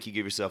don't think you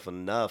give yourself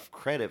enough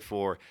credit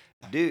for.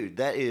 Dude,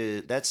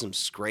 that's some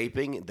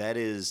scraping. That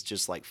is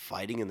just like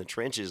fighting in the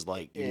trenches.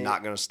 Like you're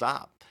not gonna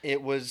stop.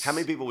 It was. How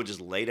many people would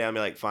just lay down and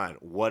be like, fine,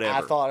 whatever?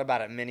 I thought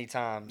about it many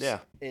times. Yeah.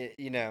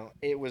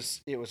 It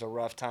was a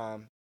rough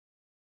time.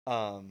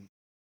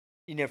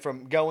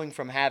 from going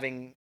from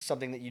having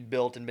something that you'd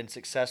built and been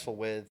successful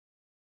with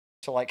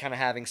to like kind of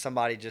having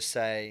somebody just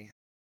say,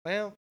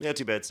 well, Yeah,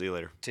 too bad. See you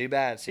later. too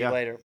bad. See you Yeah.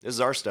 later. This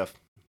is our stuff.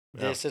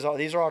 Yeah.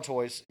 These are our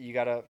toys. You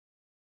gotta,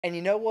 and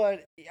you know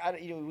what?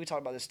 We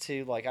talked about this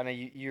too. Like I know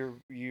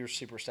you're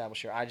super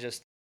established here.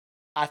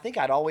 I think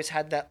I'd always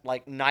had that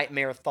like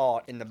nightmare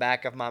thought in the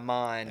back of my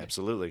mind.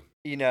 Absolutely.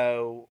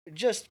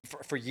 Just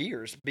for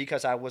years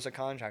because I was a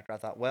contractor. I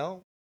thought,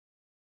 well,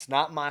 it's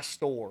not my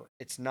store.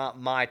 It's not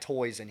my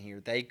toys in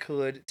here. They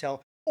could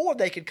tell, or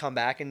they could come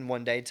back and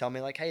one day tell me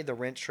like, hey, the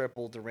rent's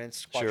tripled, the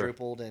rent's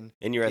quadrupled, and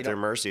you're at their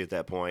mercy at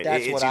that point.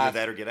 That's It's either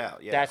that or get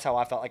out. Yeah. That's how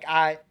I felt. Like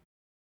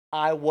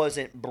I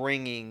wasn't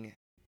bringing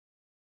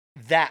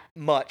that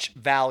much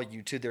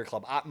value to their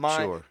club.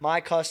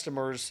 My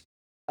customers'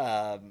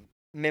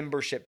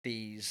 membership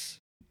fees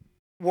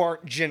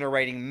weren't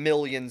generating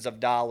millions of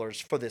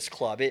dollars for this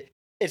club.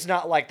 It's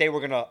not like they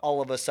were gonna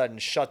all of a sudden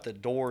shut the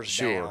doors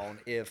down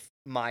if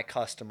my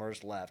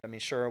customers left. I mean,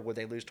 sure, would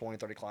they lose 20,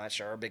 30 clients?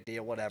 Sure, big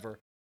deal, whatever.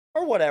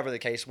 Or whatever the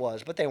case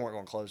was, but they weren't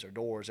going to close their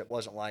doors. It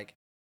wasn't like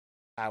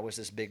I was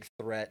this big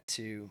threat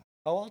to,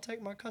 I'll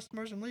take my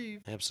customers and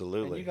leave.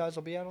 Absolutely. And you guys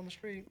will be out on the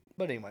street.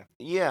 But anyway.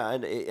 Yeah,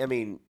 and I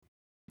mean,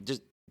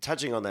 just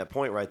touching on that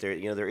point right there,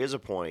 there is a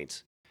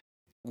point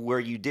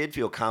where you did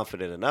feel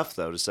confident enough,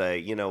 though, to say,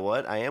 you know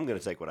what, I am going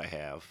to take what I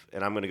have,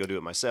 and I'm going to go do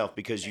it myself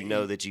because you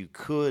know that you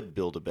could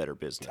build a better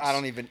business. I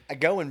don't even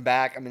going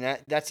back. I mean,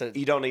 that's a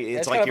you don't need. It's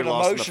that's like kind you're of an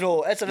lost.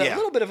 Emotional. That's a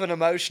little bit of an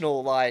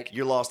emotional like.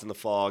 You're lost in the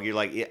fog. You're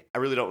like, yeah, I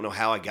really don't know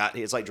how I got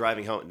here. It's like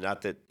driving home.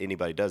 Not that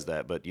anybody does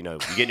that, but you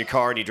get in your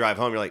car and you drive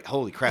home. You're like,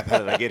 holy crap, how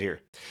did I get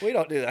here? We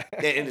don't do that.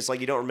 And it's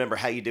like you don't remember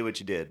how you did what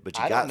you did, but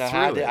you got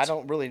through it. I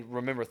don't really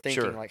remember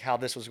thinking like how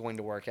this was going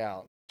to work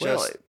out.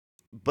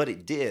 But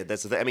it did.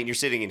 That's the thing. I mean, you're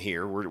sitting in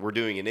here. We're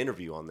doing an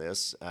interview on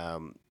this.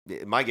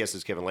 My guest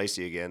is Kevin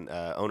Lacey again,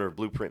 owner of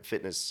Blueprint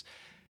Fitness.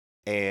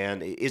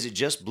 And is it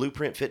just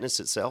Blueprint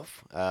Fitness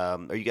itself?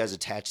 Are you guys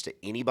attached to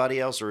anybody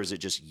else, or is it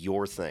just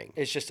your thing?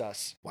 It's just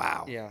us.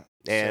 Wow. Yeah.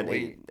 And so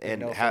we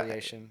and no how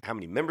affiliation. How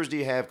many members do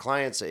you have?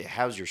 Clients?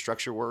 How's your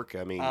structure work?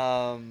 I mean,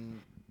 how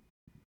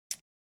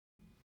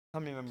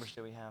many members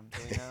do we have? Do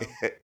we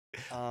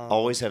know?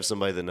 Always have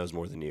somebody that knows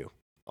more than you.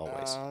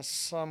 Always.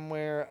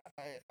 Somewhere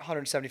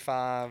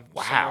 175.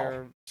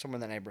 Wow. Somewhere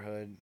in that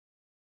neighborhood.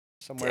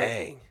 Somewhere.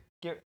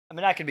 Dang. I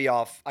mean, I could be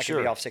off. I could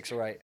be off 6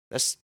 or 8.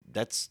 That's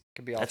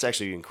could be off. That's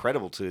actually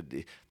incredible.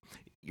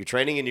 You're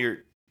training in your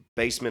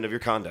basement of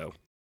your condo,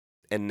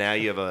 and now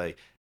you have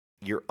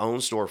your own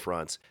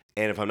storefront.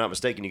 And if I'm not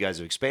mistaken, you guys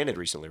have expanded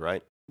recently,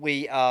 right?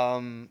 We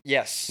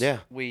yes. Yeah.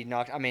 We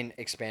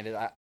expanded.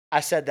 I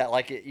said that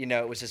like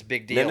it was this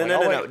big deal.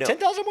 No.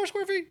 10,000 more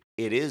square feet.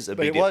 It is a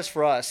big deal. But it was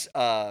for us.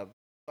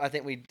 I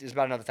think it's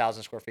about another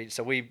 1,000 square feet.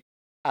 So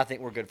I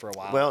think we're good for a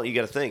while. Well, you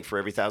got to think for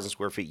every 1,000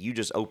 square feet you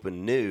just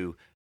opened new.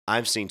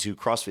 I've seen 2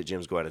 CrossFit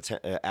gyms go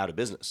out of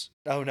business.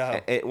 Oh no.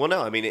 Well,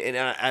 no. I mean, and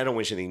I don't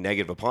wish anything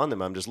negative upon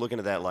them. I'm just looking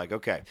at that like,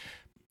 okay,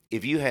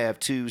 if you have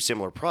 2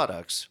 similar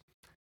products,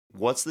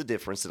 what's the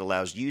difference that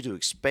allows you to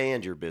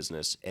expand your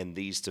business and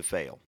these to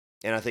fail?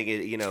 And I think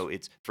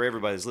it's for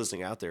everybody that's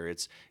listening out there.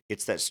 It's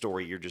that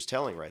story you're just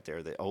telling right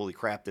there. That holy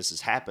crap, this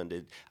has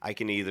happened. I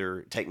can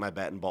either take my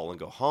bat and ball and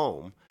go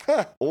home,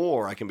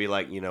 or I can be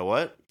like, you know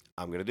what,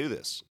 I'm going to do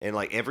this. And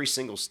like every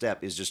single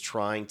step is just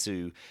trying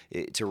to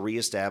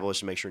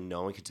reestablish and make sure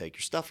no one can take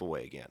your stuff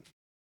away again.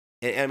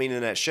 And I mean,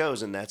 and that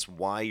shows, and that's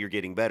why you're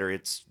getting better.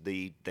 It's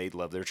they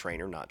love their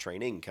trainer, not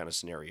training kind of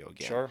scenario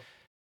again. Sure.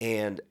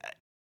 And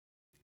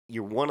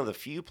you're one of the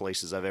few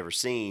places I've ever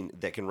seen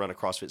that can run a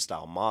CrossFit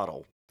style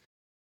model,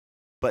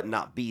 but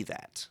not be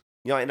that.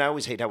 And I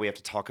always hate how we have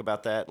to talk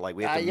about that. Like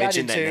we have to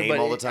mention that name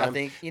all the time. I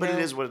think, but it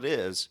is what it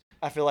is.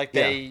 I feel like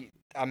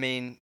I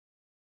mean,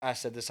 I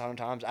said this 100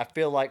 times. I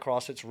feel like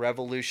CrossFit's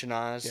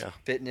revolutionized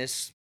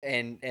fitness,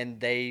 and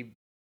they,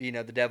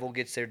 the devil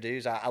gets their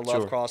dues. I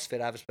love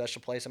CrossFit. I have a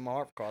special place in my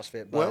heart for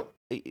CrossFit. But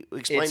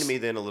explain to me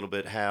then a little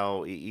bit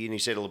how, you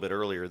said a little bit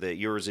earlier that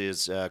yours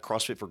is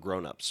CrossFit for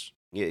grown-ups.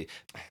 Yeah.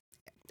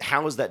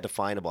 How is that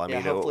definable? I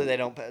mean, hopefully they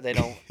don't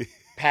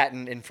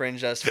patent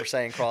infringe us for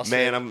saying CrossFit.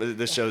 Man,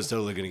 this show's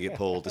totally going to get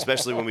pulled,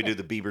 especially when we do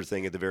the Bieber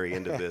thing at the very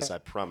end of this. I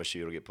promise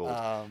you it'll get pulled.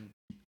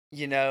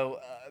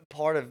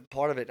 Part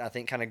of it, I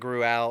think, kind of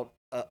grew out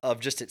of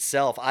just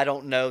itself. I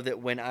don't know that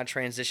when I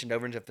transitioned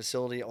over into a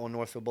facility on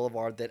Northfield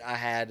Boulevard that I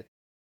had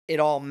it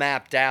all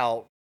mapped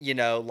out,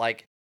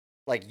 like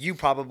you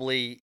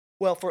probably,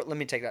 let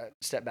me take that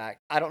step back.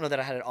 I don't know that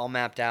I had it all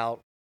mapped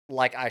out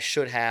like I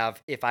should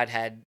have if I'd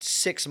had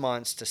 6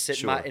 months to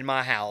sit in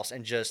my house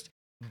and just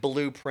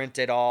blueprint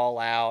it all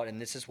out, and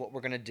this is what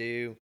we're going to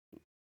do.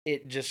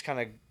 It just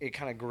kind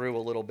of grew a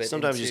little bit.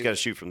 Sometimes you just got to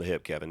shoot from the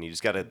hip, Kevin. You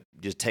just got to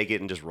just take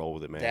it and just roll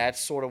with it, man. That's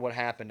sort of what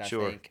happened, I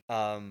think.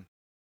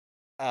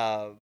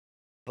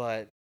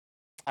 But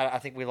I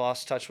think we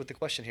lost touch with the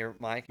question here,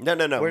 Mike. No.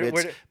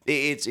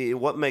 It's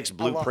what makes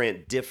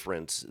Blueprint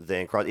different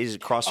than CrossFit? Is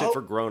it CrossFit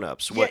for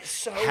grown-ups?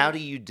 How do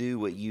you do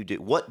what you do?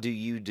 What do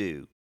you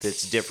do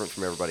that's different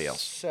from everybody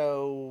else?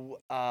 So,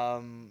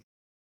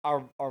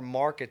 our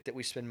market that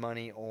we spend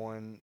money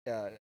on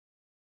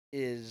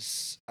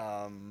is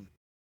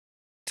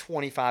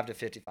 25 to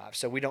 55.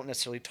 So we don't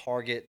necessarily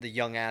target the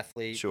young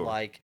athlete Sure.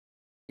 like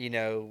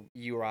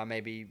you or I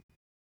maybe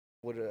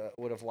would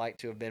have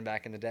liked to have been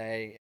back in the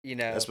day.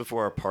 That's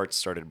before our parts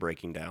started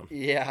breaking down.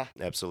 Yeah.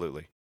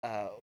 Absolutely.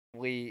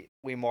 We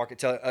market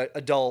to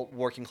adult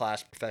working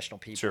class professional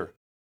people Sure.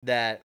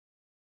 that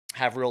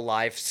have real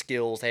life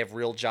skills. They have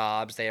real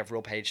jobs. They have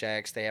real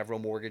paychecks. They have real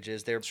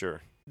mortgages.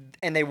 Sure.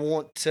 And they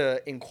want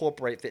to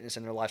incorporate fitness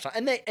in their lifestyle,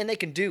 and they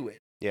can do it.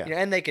 Yeah.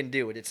 And they can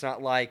do it. It's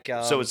not like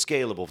so it's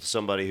scalable for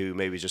somebody who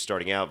maybe is just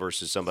starting out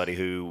versus somebody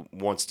who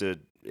wants to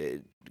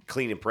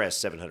clean and press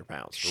 700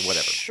 pounds or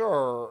whatever.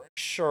 Sure.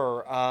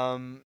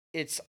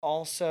 It's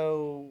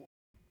also,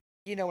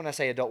 when I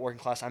say adult working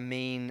class, I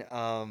mean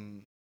a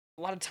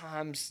lot of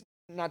times,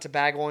 not to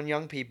bag on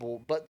young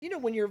people, but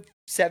when you're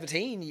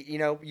 17,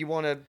 you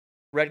want a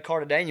red car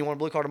today and you want a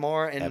blue car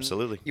tomorrow, and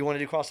Absolutely. you want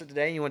to do CrossFit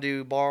today and you want to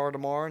do bar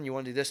tomorrow and you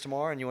want to do this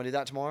tomorrow and you want to do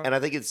that tomorrow. And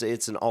I think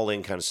it's an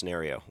all-in kind of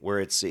scenario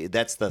where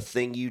that's the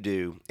thing you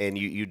do, and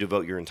you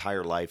devote your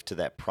entire life to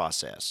that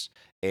process.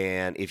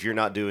 And if you're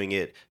not doing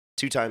it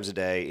 2 times a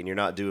day and you're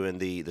not doing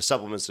the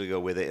supplements that go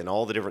with it and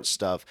all the different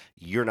stuff,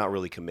 you're not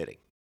really committing.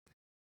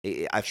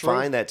 I True.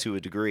 find that to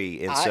a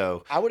degree, and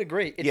so I would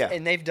agree. Yeah.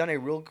 And they've done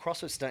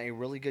CrossFit's done a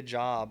really good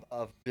job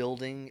of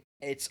building.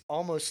 It's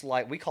almost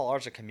like we call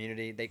ours a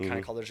community. They kind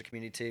of call theirs a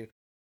community too,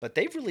 but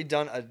they've really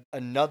done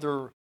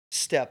another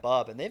step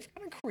up, and they've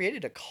kind of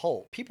created a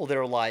cult. People that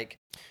are like,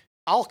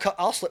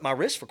 I'll slit my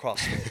wrist for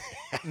CrossFit.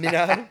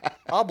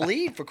 I'll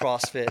bleed for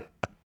CrossFit,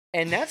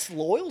 and that's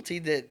loyalty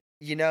that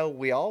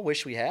we all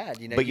wish we had.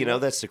 But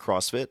that's the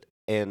CrossFit,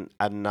 and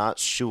I'm not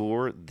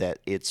sure that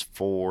it's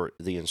for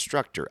the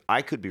instructor.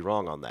 I could be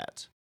wrong on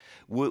that.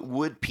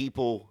 Would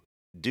people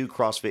do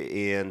CrossFit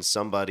in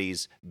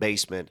somebody's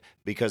basement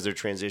because they're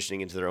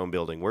transitioning into their own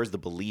building? Where's the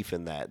belief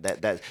in that?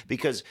 That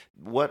because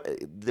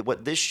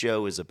what this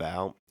show is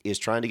about is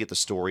trying to get the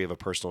story of a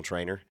personal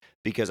trainer,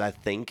 because I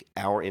think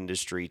our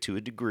industry, to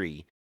a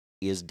degree,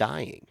 is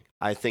dying.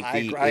 I think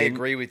I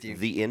agree with you.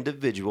 The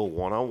individual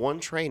one-on-one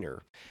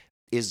trainer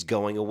is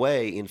going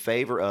away in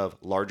favor of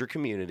larger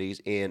communities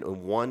and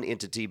one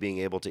entity being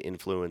able to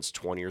influence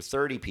 20 or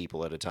 30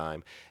 people at a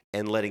time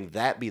and letting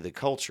that be the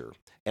culture.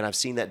 And I've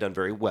seen that done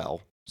very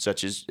well,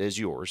 such as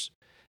yours.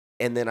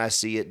 And then I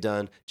see it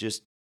done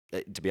just,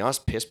 to be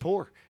honest, piss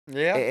poor.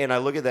 Yeah. And I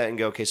look at that and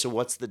go, okay, so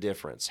what's the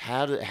difference?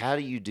 How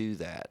do you do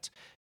that?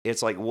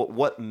 It's like,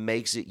 what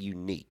makes it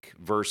unique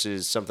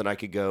versus something I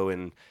could go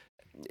and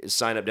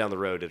sign up down the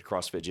road at a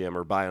CrossFit gym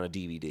or buy on a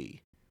DVD?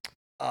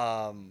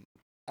 I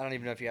don't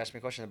even know if you asked me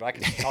a question, but I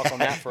can talk on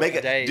that for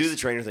days. Do the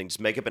trainer thing. Just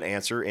make up an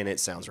answer, and it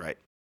sounds right.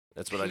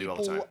 That's what I do all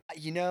the time.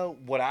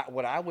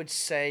 What I would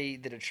say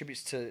that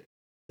attributes to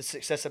the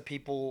success of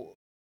people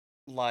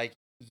like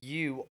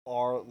you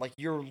are like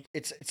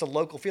it's a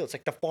local field. It's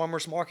like the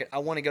farmer's market. I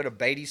want to go to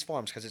Beatty's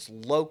Farms because it's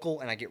local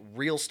and I get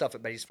real stuff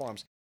at Beatty's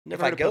Farms.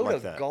 Never if I go like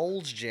to that.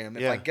 Gold's Gym,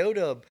 if I go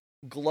to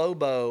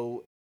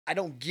Globo, I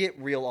don't get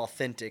real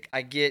authentic.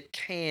 I get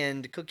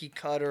canned, cookie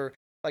cutter.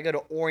 If I go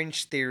to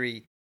Orange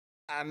Theory,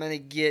 I'm going to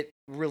get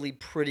really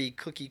pretty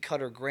cookie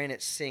cutter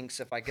granite sinks.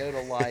 If I go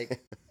to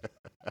like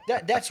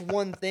that's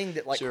one thing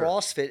that Sure.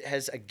 CrossFit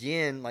has,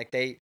 again, like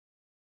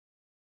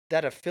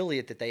that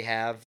affiliate that they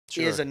have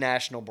is a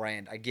national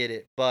brand. I get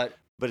it. But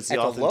it's the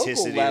at the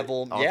authenticity,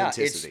 local level,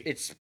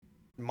 it's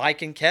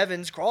Mike and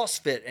Kevin's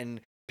CrossFit,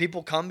 and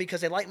people come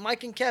because they like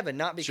Mike and Kevin,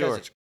 not because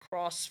it's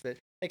CrossFit.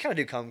 They kind of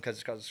do come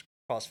because it's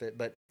CrossFit,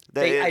 but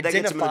they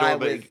identify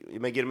with. You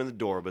may get them in the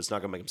door, but it's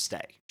not going to make them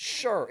stay.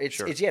 Sure,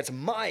 it's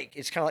Mike.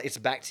 It's kind of like it's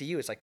back to you.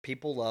 It's like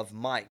people love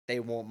Mike. They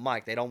want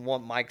Mike. They don't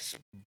want Mike's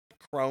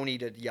crony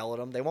to yell at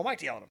them. They want Mike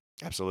to yell at them.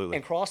 Absolutely.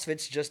 And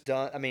CrossFit's just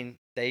done. I mean,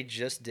 they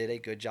just did a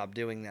good job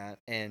doing that.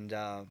 And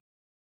I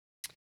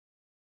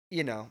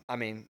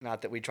mean,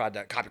 not that we tried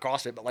to copy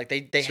CrossFit, but like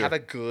they have a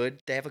good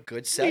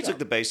setup. You took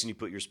the base and you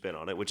put your spin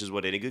on it, which is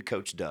what any good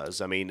coach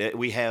does. I mean,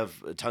 we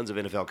have tons of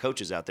NFL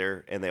coaches out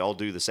there, and they all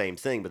do the same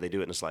thing, but they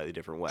do it in a slightly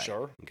different way.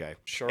 Sure. Okay.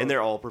 Sure. And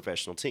they're all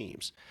professional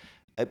teams.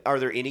 Are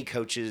there any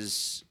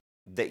coaches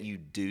that you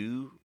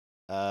do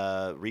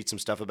read some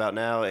stuff about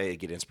now,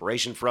 get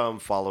inspiration from,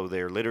 follow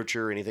their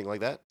literature, anything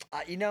like that?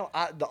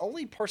 The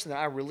only person that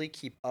I really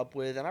keep up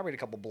with, and I read a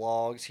couple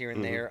blogs here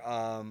and there.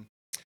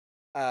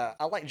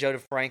 I like Joe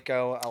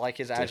DeFranco. I like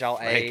his Agile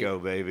 8.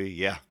 DeFranco, baby,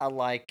 yeah. I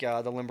like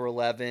the Limber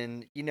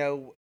 11.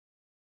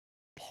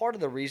 Part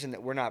of the reason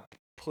that we're not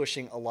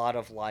pushing a lot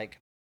of like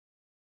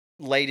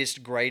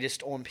latest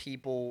greatest on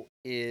people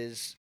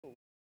is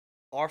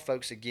our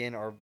folks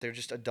they're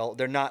just adult.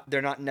 They're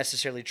not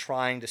necessarily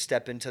trying to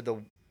step into the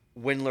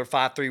Windler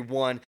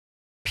 531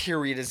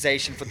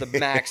 periodization for the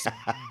max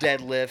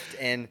deadlift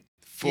and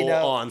full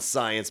on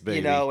science,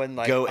 baby. And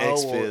like go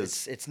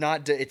XFizz. It's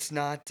not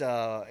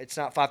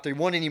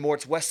 531 anymore.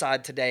 It's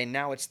Westside today, and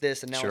now it's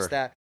this, and now it's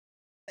that.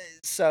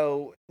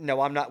 So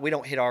no, I'm not. We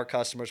don't hit our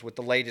customers with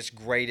the latest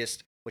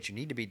greatest. What you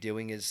need to be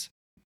doing is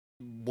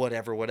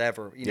whatever.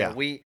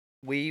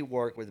 We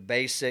work with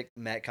basic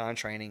Metcon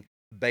training.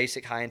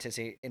 basic high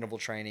intensity interval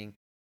training.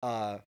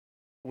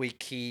 We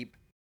keep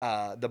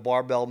the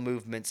barbell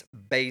movements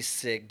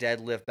basic: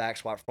 deadlift, back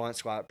squat, front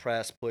squat,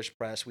 press, push,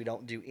 press. We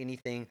don't do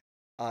anything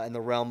in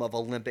the realm of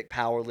Olympic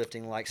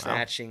powerlifting like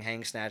snatching,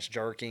 hang snatch,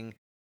 jerking,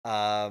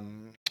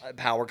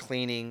 power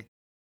cleaning.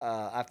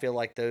 I feel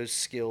like those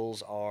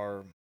skills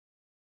are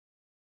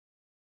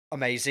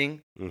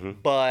amazing,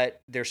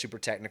 but they're super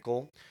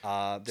technical.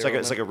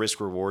 It's like a risk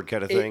reward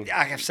kind of thing.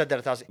 I have said that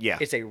 1,000. Yeah,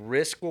 it's a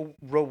risk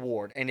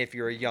reward, and if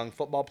you're a young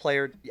football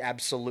player,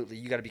 absolutely,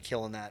 you got to be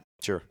killing that.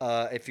 Sure.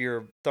 If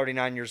you're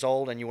 39 years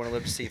old and you want to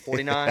live to see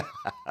 49,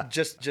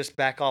 just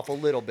back off a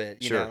little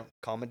bit. You know,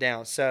 calm it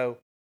down. So,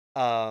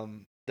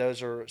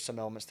 those are some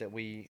elements that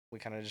we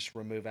kind of just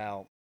remove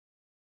out.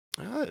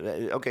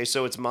 Okay,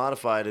 so it's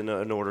modified in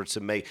order to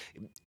make.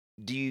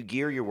 Do you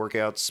gear your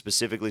workouts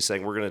specifically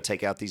saying we're going to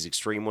take out these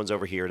extreme ones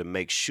over here to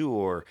make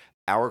sure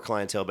our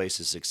clientele base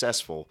is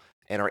successful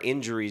and our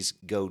injuries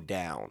go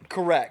down?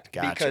 Correct.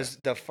 Gotcha. Because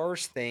the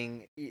first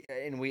thing,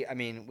 and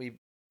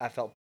I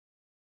felt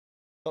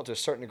to a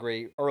certain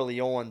degree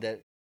early on that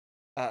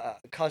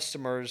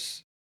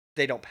customers,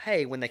 they don't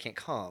pay when they can't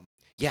come.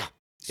 Yeah.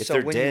 If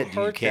they're dead,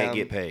 you can't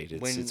get paid.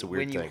 It's a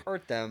weird thing. When you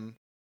hurt them,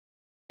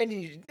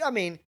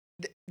 and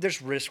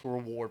there's risk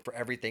reward for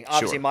everything.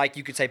 Obviously, Mike,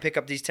 you could say pick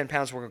up these 10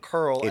 pounds worth of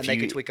curl and they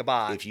can tweak a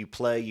buy. If you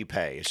play, you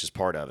pay. It's just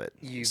part of it.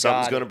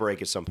 Something's going to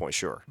break at some point,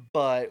 sure.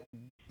 But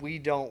we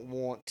don't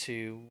want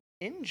to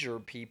injure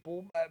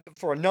people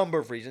for a number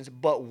of reasons.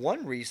 But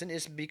one reason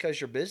is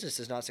because your business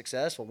is not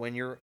successful when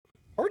you're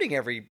hurting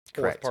every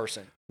fourth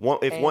person.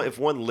 If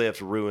one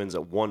lift ruins a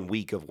 1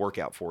 week of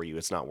workout for you,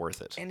 it's not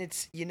worth it. And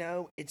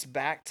it's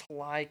back to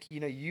like,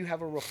 you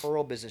have a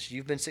referral business.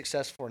 You've been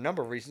successful for a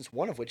number of reasons,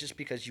 one of which is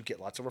because you get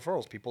lots of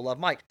referrals. People love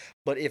Mike.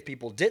 But if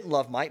people didn't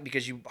love Mike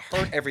because you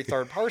hurt every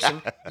third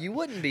person, you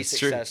wouldn't be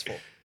successful.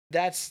 True.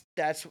 That's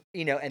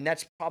and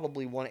that's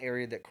probably one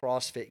area that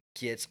CrossFit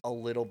gets a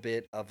little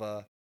bit of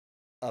a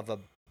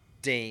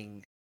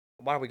ding.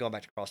 Why are we going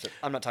back to CrossFit?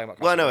 I'm not talking about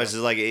CrossFit. Well, no, it's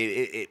just like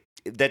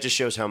that just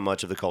shows how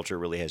much of the culture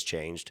really has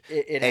changed.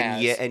 It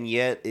has. And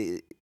yet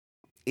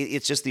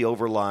it's just the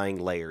overlying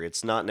layer.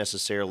 It's not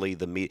necessarily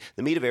the meat.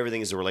 The meat of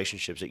everything is the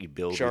relationships that you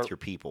build with your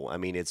people. I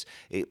mean,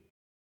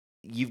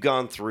 you've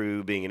gone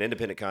through being an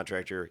independent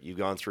contractor. You've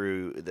gone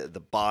through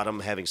the bottom,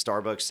 having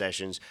Starbucks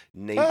sessions.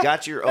 Now you've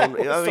got your own.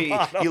 I mean,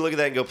 you look at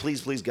that and go,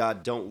 please,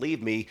 God, don't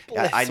leave me.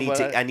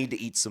 I need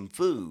to eat some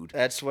food.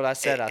 That's what I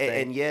said. I think.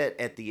 And yet,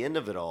 at the end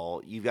of it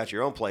all, you've got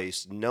your own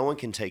place. No one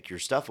can take your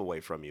stuff away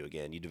from you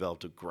again. You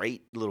developed a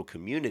great little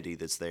community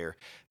that's there.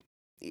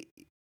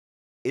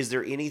 Is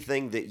there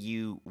anything that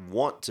you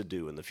want to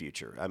do in the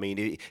future? I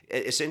mean,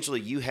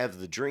 essentially, you have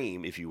the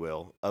dream, if you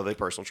will, of a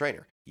personal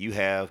trainer. You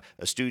have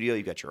a studio.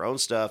 You've got your own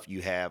stuff.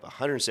 You have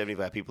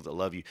 175 people that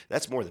love you.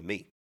 That's more than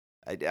me.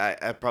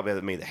 I probably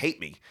have many that hate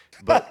me,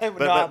 but I don't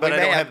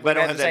have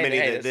that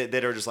many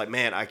that are just like,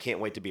 man, I can't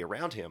wait to be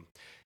around him.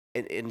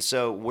 And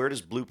so, where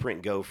does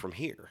Blueprint go from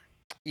here?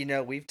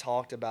 We've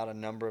talked about a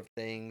number of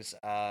things.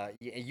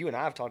 You and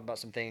I have talked about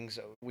some things.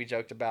 We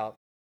joked about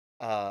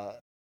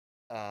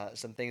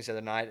some things the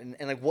other night,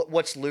 and like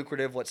what's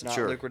lucrative, what's not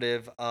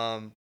lucrative.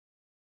 I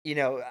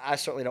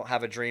certainly don't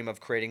have a dream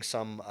of creating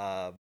some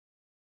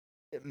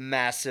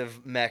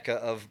massive mecca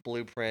of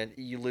Blueprint.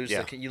 You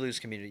lose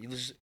community.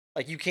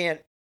 You can't.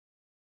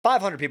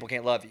 500 people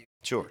can't love you.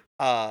 Sure.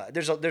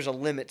 There's a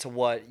limit to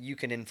what you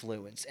can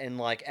influence, and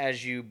like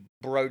as you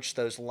broach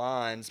those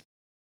lines,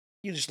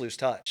 you just lose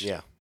touch.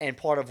 Yeah. And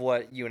part of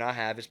what you and I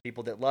have is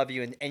people that love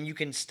you, and you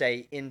can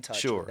stay in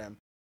touch with them.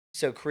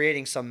 So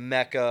creating some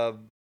mecca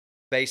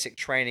basic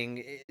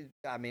training,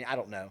 I mean, I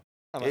don't know.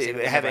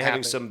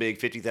 Having some big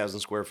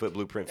 50,000 square foot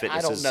Blueprint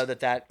Fitness. I don't know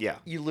that. Yeah.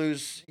 You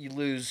lose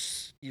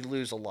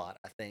a lot.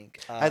 I think.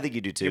 I think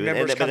you do too. Your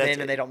members come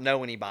in and they don't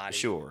know anybody.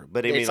 Sure,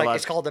 but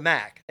it's called the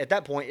MAC. At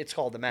that point, it's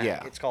called the MAC.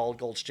 Yeah. It's called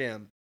Gold's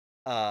Gym,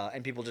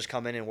 and people just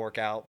come in and work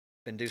out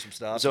and do some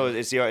stuff. So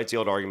it's the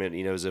old argument.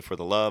 Is it for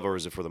the love or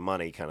is it for the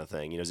money kind of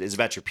thing? Is it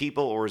about your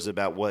people or is it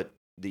about what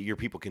your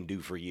people can do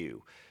for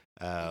you?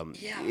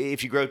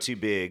 If you grow too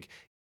big,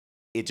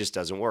 it just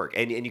doesn't work,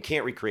 and you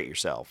can't recreate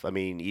yourself. I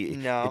mean,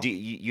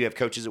 you have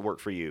coaches that work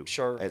for you,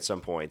 at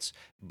some points,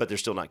 but they're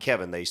still not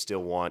Kevin. They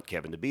still want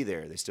Kevin to be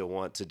there. They still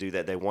want to do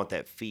that. They want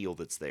that feel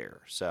that's there.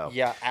 So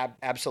yeah,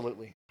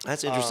 absolutely.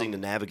 That's interesting to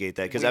navigate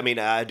that because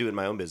I do it in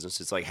my own business.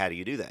 It's like, how do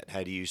you do that?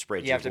 How do you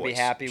spread? You have to voice? Be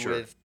happy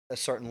with a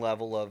certain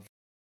level of,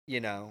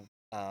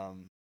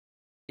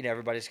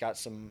 everybody's got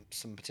some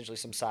potentially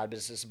some side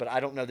businesses, but I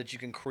don't know that you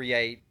can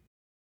create.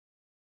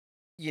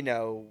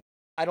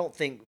 I don't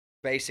think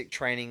basic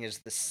training is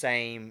the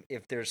same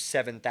if there's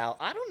 7,000.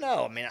 I don't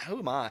know. I mean, who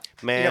am I?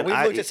 Man, we've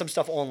looked at some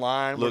stuff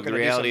online. Look, the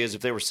reality is,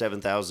 if there were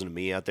 7,000 of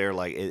me out there,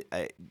 like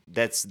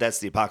that's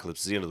the apocalypse.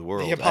 It's the end of the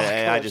world.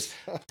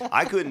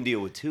 I couldn't deal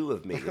with two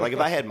of me. Like if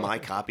I had my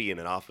copy in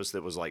an office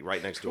that was like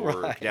right next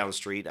door, down the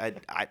street, I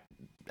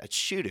I'd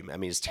shoot him. I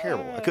mean, it's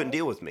terrible. I couldn't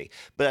deal with me.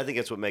 But I think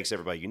that's what makes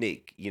everybody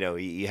unique.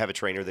 You have a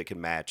trainer that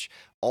can match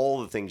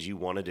all the things you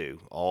want to do,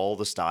 all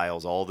the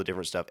styles, all the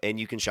different stuff, and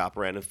you can shop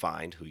around and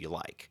find who you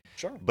like.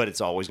 Sure. But it's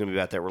always going to be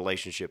about that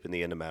relationship in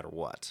the end, no matter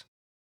what.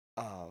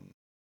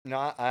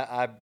 No,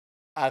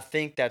 I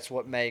think that's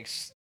what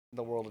makes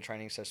the world of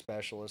training so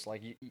special. Is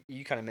like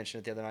you kind of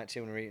mentioned it the other night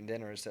too when we were eating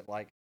dinner. Is that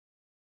like,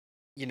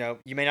 you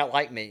may not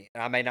like me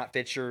and I may not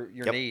fit your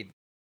Yep. need,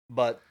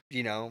 but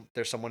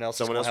there's someone else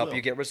that's Someone going else to help will.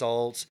 you get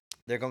results.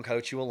 They're going to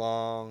coach you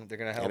along. They're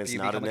going to help And it's you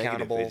not a become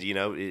negative.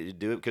 accountable.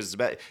 Do it because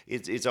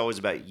it's always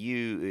about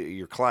you,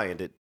 your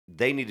client.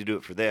 They need to do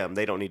it for them.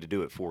 They don't need to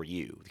do it for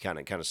you. Kind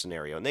of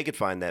scenario, and they could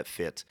find that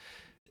fit.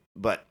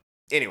 But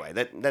anyway,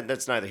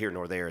 that's neither here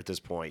nor there at this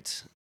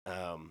point.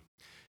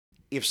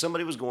 If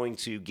somebody was going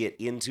to get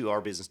into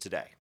our business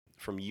today,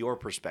 from your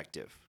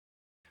perspective,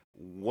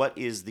 what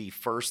is the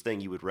first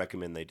thing you would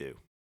recommend they do?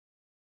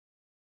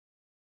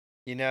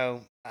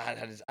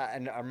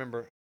 I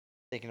remember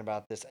thinking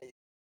about this.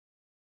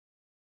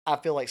 I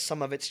feel like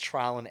some of it's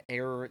trial and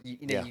error.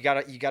 Yeah. You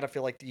gotta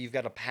feel like you've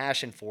got a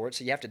passion for it,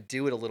 so you have to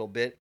do it a little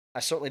bit. I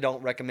certainly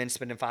don't recommend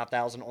spending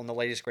 $5,000 on the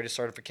latest greatest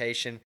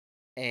certification,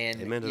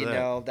 and Amen to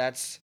that.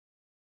 that's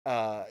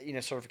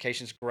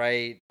certification's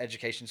great,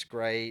 education's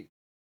great,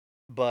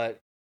 but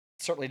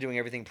certainly doing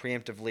everything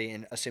preemptively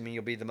and assuming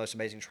you'll be the most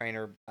amazing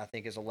trainer, I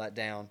think, is a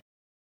letdown.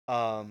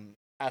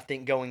 I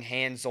think going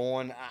hands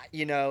on,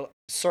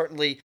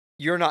 certainly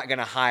you're not going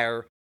to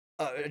hire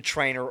a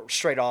trainer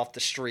straight off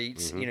the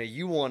streets. Mhm.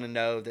 You want to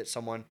know that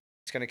someone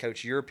that's going to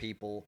coach your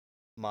people,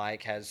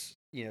 Mike, has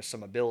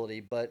some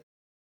ability. But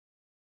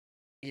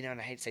and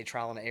I hate to say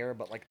trial and error,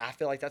 but like I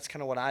feel like that's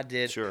kind of what I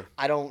did. Sure.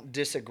 I don't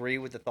disagree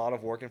with the thought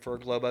of working for a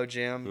Globo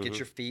gym. Get Mhm.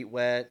 your feet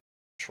wet,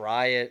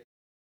 try it,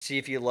 see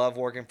if you love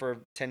working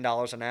for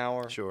 $10 an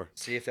hour. Sure.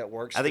 See if that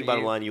works. I think for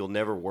bottom you. line, you'll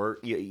never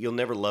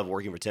love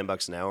working for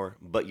 $10 an hour,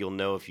 but you'll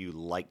know if you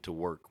like to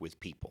work with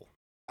people.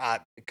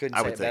 I couldn't I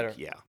say would it think, better.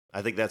 yeah.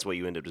 I think that's what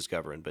you end up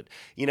discovering. But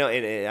and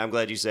I'm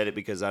glad you said it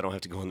because I don't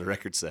have to go on the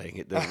record saying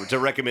it to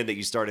recommend that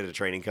you start at a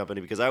training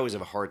company because I always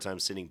have a hard time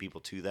sending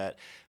people to that.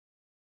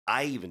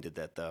 I even did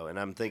that though, and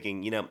I'm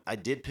thinking, I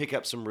did pick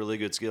up some really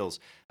good skills.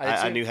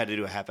 I knew how to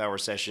do a half-hour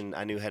session.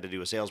 I knew how to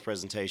do a sales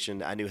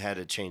presentation. I knew how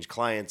to change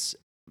clients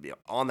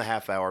on the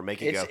half hour,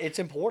 make it go. It's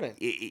important.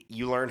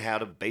 You learn how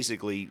to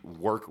basically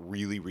work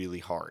really, really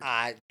hard.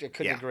 I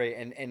couldn't Yeah. agree,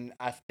 and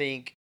I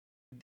think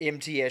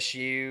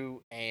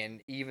MTSU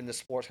and even the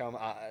sports com.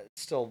 I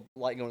still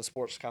like going to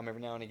sports com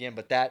every now and again,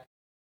 but that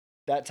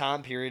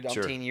time period,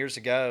 Sure. 10 years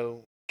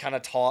ago, kind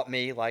of taught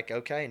me like,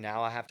 okay,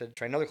 now I have to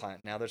train another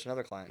client. Now there's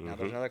another client. Now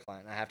there's Mhm. another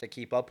client. I have to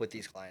keep up with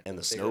these clients. And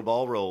the figure-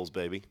 snowball rolls,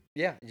 baby.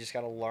 Yeah, you just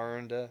got to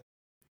learn to.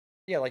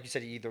 Yeah, like you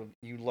said, either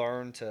you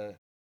learn to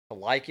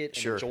like it and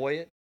Sure. enjoy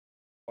it,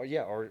 or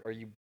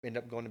you end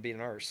up going to be a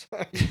nurse,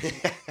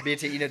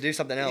 do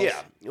something else.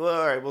 Yeah.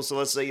 Well, all right. Well, so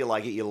let's say you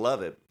like it, you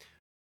love it.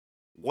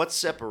 What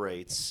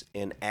separates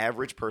an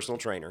average personal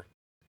trainer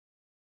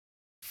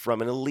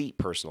from an elite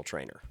personal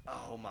trainer?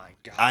 Oh my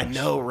gosh. I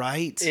know,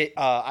 right?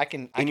 I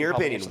can. In your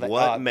probably opinion, answer that.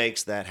 what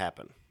makes that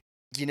happen?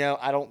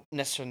 I don't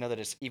necessarily know that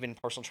it's even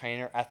personal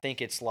trainer. I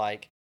think it's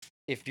like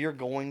if you're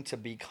going to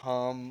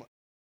become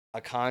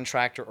a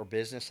contractor or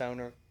business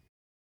owner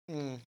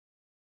on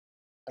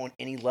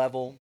any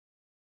level,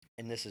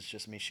 and this is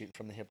just me shooting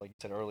from the hip, like you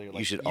said earlier. Like,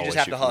 You should just always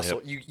have shoot to from the hustle.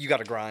 hip. You got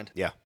to grind.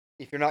 Yeah.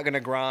 If you're not going to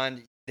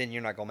grind, then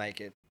you're not going to make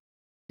it.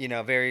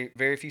 Very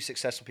very few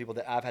successful people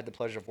that I've had the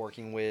pleasure of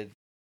working with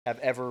have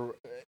ever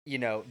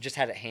just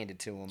had it handed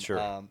to them.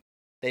 Sure.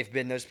 They've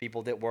been those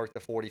people that work the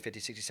 40, 50,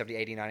 60, 70,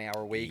 80,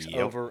 90-hour weeks Yep.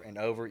 over and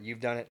over.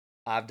 You've done it.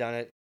 I've done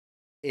it.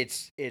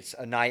 It's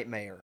a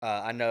nightmare.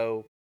 I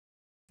know,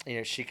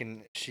 she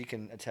can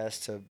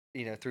attest to,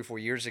 3 or 4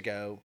 years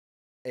ago,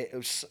 it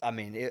was,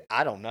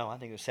 I don't know. I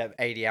think it was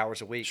 80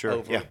 hours a week Sure,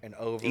 over yeah. and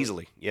over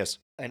Easily, yes.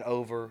 and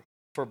over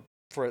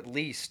for at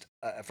least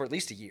a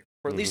year.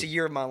 For at Mm-hmm. least a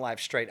year of my life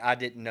straight, I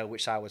didn't know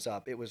which side was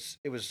up. It was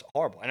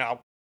horrible. And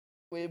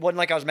it wasn't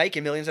like I was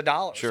making millions of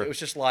dollars. Sure. It was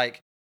just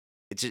like,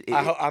 It's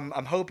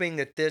I'm hoping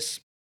that this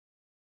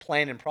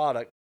plan and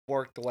product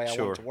worked the way I want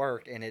Sure. it to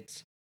work, and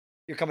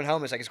you're coming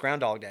home. It's like it's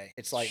Groundhog Day.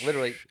 It's like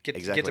literally get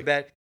Exactly. to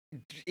bed,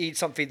 eat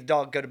something, feed the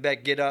dog, go to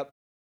bed, get up,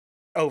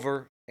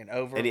 over and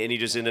over. and you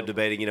just end up over.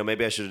 debating.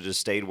 Maybe I should have just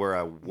stayed where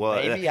I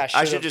was. Maybe I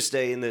should should've- just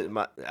stay in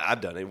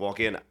I've done it. Walk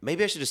in.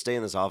 Maybe I should just stay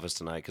in this office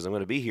tonight because I'm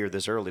going to be here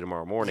this early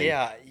tomorrow morning.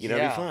 Yeah, It'll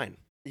be fine.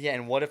 Yeah,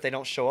 and what if they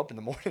don't show up in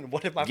the morning?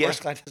 What if my Yeah.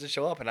 first client doesn't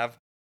show up and I've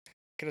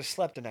could have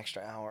slept an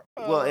extra hour?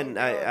 Well, Oh, and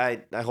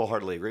God. I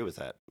wholeheartedly agree with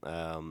that.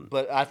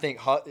 But I think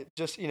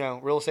just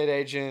real estate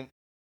agent,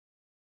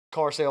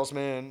 car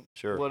salesman,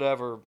 Sure.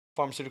 whatever,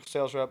 pharmaceutical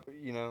sales rep,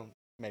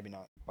 maybe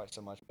not quite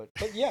so much, but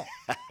yeah,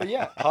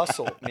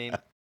 hustle. I mean,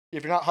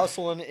 if you're not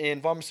hustling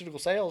in pharmaceutical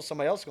sales,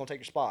 somebody else is gonna take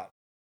your spot.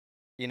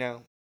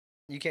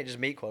 You can't just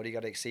meet quota; you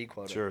got to exceed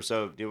quota. Sure.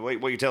 So what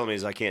you're telling me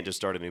is I can't just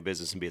start a new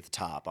business and be at the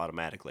top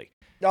automatically.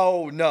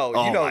 Oh no,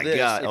 Oh you know my this.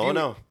 God. If Oh you-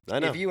 no, I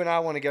know. If you and I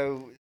want to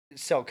go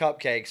sell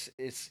cupcakes,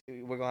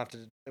 we got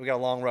a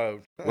long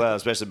road. Well,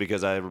 especially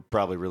because I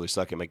probably really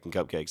suck at making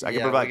cupcakes. I can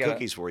Yeah, provide we gotta-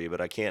 cookies for you,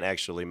 but I can't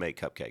actually make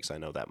cupcakes. I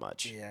know that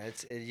much. Yeah,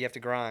 you have to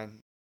grind.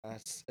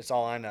 That's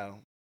all I know.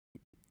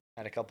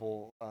 Had a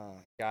couple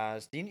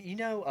guys. Do you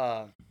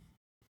know?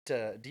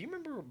 Do you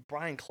remember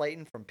Brian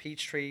Clayton from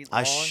Peachtree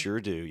Lawn? I sure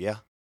do. Yeah.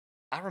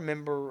 I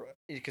remember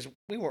because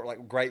we weren't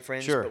like great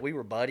friends, Sure. but we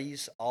were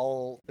buddies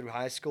all through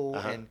high school,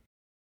 Uh-huh. and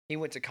he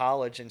went to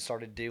college and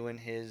started doing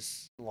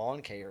his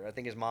lawn care. I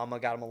think his mama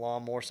got him a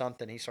lawnmower or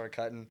something. He started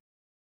cutting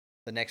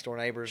the next door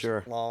neighbor's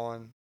Sure.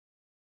 lawn,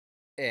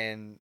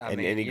 and And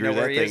mean, he you grew know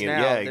where that he is thing.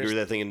 now. He grew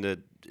that thing into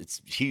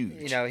it's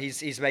huge. You know,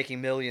 he's making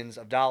millions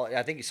of dollars.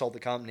 I think he sold the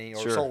company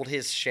or Sure. sold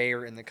his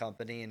share in the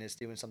company and is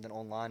doing something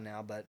online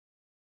now. But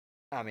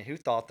I mean, who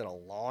thought that a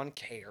lawn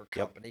care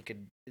company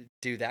could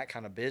do that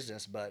kind of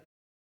business? But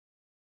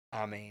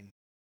I mean,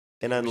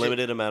 An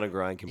unlimited amount of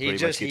grind can pretty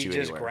much get you he just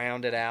anywhere.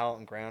 ground it out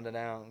and ground it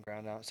out and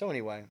ground out. So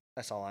anyway,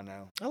 that's all I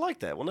know. I like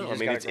that. Well, You no, I just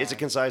mean gotta it's a grind.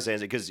 concise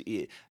answer because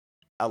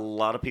a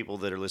lot of people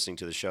that are listening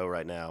to the show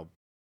right now,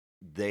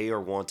 they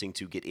are wanting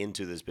to get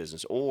into this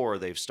business or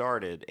they've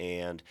started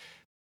and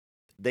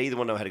they either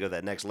want to know how to go to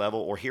that next level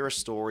or hear a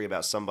story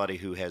about somebody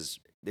who has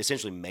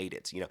essentially made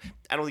it. You know,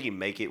 I don't think you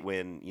make it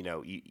when, you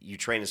know, you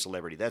train a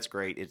celebrity. That's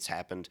great. It's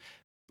happened.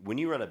 When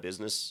you run a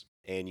business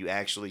and you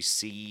actually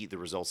see the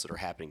results that are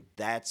happening,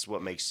 that's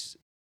what makes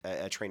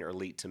a trainer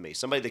elite to me.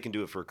 Somebody that can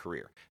do it for a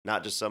career,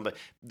 not just somebody.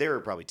 There are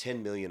probably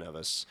 10 million of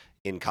us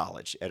in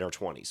college at our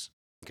 20s.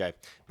 Okay.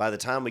 By the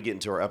time we get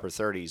into our upper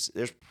 30s,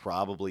 there's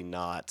probably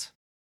not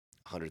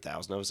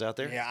 100,000 of us out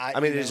there. Yeah, I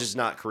mean, you there's know, just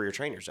not career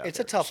trainers out it's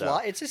there. a tough So,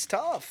 lot. It's just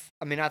tough.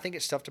 I mean, I think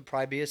it's tough to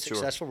probably be a Sure.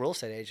 successful real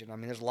estate agent. I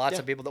mean, there's lots Yeah.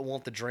 of people that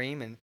want the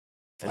dream and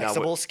And I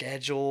flexible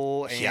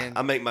schedule. And Yeah,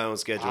 I make my own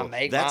schedule. I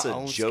make That's my a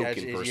own joke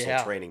schedule. in personal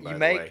Yeah, training, by you the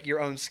make way. your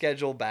own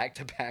schedule back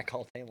to back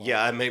all day long.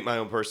 Yeah, I make my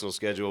own personal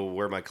schedule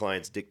where my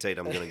clients dictate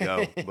I'm going to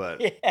go.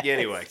 But Yes.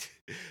 anyway.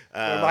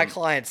 Where my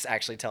clients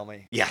actually tell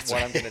me Yeah,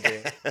 what I'm going to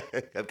do.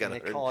 I've got And they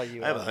call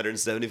you I have up.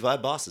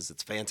 175 bosses.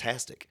 It's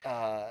fantastic.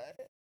 Yeah.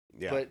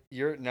 But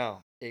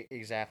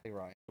exactly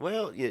right.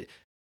 Well, yeah,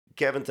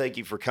 Kevin, thank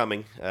you for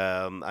coming.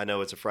 I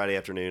know it's a Friday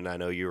afternoon. I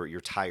know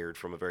you're tired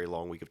from a very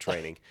long week of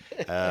training.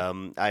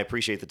 I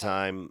appreciate the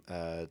time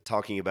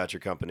talking about your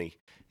company.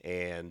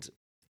 And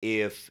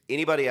if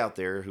anybody out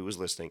there who was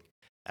listening,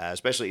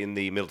 especially in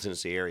the Middle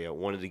Tennessee area,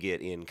 wanted to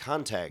get in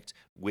contact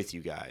with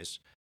you guys,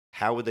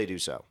 how would they do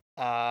so?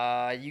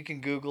 You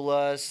can Google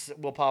us.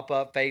 We'll pop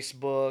up.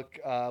 Facebook,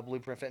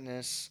 Blueprint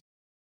Fitness,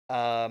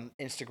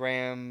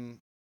 Instagram,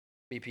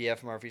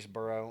 BPF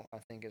Murfreesboro, I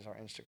think is our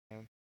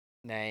Instagram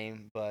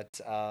name.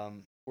 But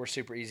we're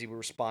super easy. We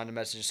respond to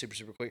messages super,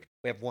 super quick.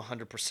 We have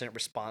 100%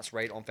 response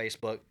rate on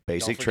Facebook.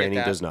 Basic training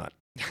does not.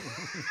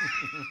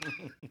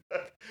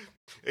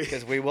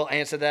 Because we will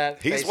answer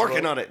that. He's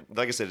working on it.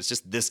 Like I said, it's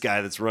just this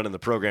guy that's running the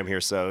program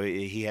here, so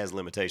he has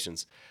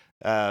limitations.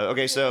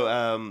 Okay,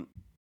 so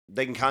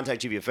they can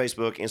contact you via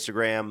Facebook,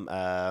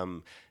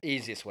 Instagram.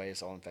 Easiest way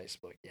is on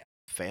Facebook. Yeah.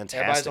 Fantastic.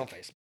 Everybody's on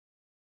Facebook.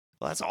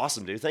 Well, that's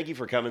awesome, dude. Thank you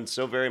for coming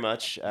so very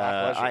much.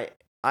 My pleasure.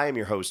 I am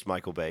your host,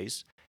 Michael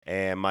Bays,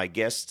 and my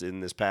guest in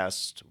this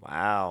past,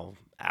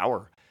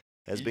 hour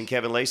has been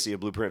Kevin Lacey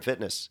of Blueprint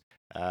Fitness.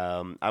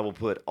 I will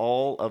put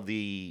all of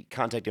the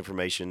contact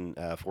information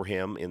for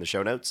him in the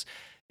show notes,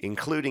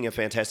 including a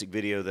fantastic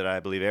video that I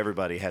believe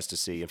everybody has to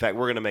see. In fact,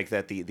 we're going to make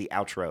that the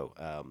outro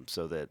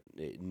so that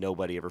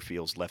nobody ever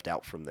feels left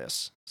out from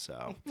this.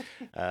 So,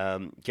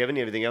 Kevin,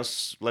 you have anything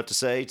else left to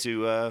say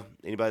to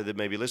anybody that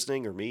may be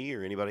listening or me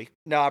or anybody?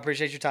 No, I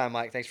appreciate your time,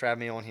 Mike. Thanks for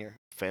having me on here.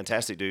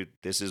 Fantastic, dude.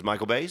 This is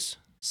Michael Bays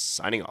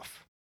signing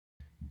off.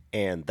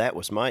 And that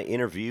was my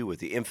interview with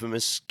the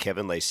infamous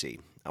Kevin Lacey.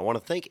 I want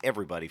to thank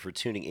everybody for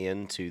tuning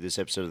in to this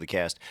episode of the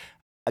cast.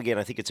 Again,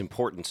 I think it's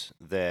important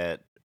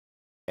that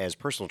as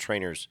personal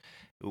trainers,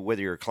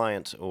 whether you're a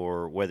client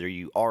or whether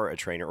you are a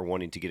trainer or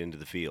wanting to get into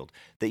the field,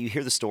 that you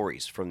hear the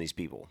stories from these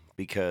people,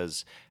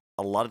 because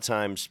a lot of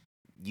times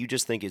you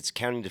just think it's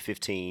counting to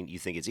 15, you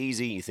think it's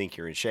easy, you think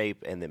you're in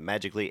shape, and then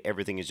magically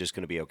everything is just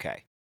going to be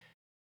okay.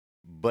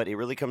 But it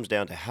really comes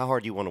down to how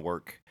hard you want to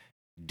work.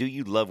 Do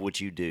you love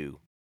what you do?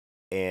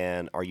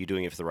 And are you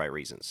doing it for the right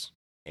reasons?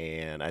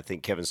 And I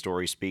think Kevin's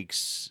story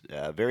speaks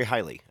very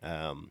highly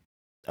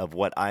of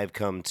what I've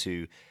come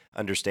to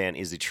understand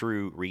is the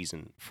true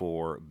reason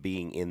for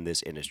being in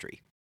this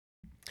industry.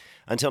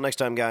 Until next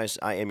time, guys,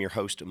 I am your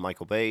host,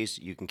 Michael Bays.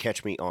 You can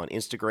catch me on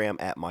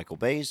Instagram at Michael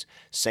Bays.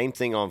 Same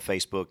thing on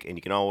Facebook, and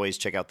you can always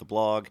check out the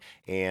blog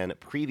and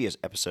previous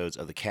episodes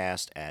of the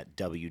cast at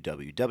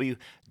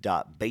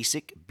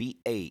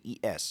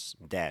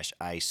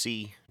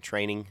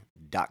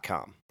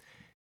www.basic-ictraining.com.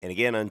 And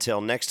again,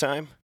 until next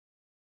time,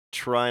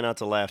 try not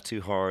to laugh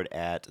too hard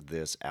at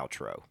this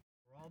outro.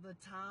 All the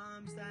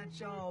times that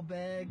y'all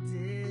begged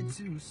it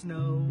to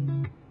snow,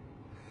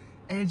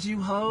 and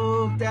you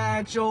hoped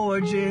that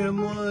your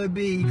gym would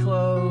be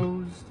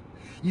closed.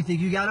 You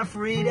think you got a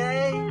free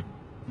day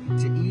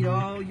to eat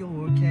all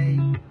your cake.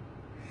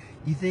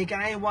 You think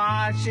I ain't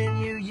watching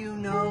you, you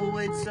know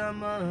it's a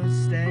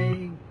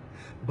mistake.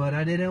 But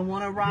I didn't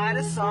want to write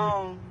a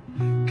song,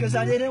 'cause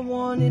I didn't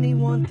want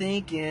anyone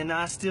thinking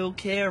I still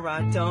care,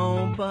 I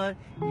don't. But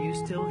you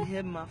still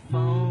hit my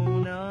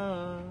phone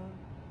up.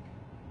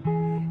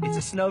 It's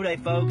a snow day,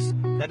 folks.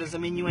 That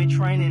doesn't mean you ain't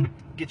training.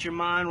 Get your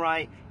mind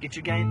right. Get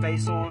your game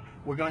face on.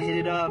 We're going to hit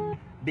it up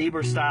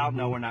Bieber style.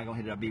 No, we're not going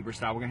to hit it up Bieber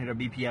style. We're going to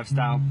hit it up BPF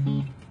style.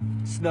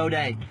 Snow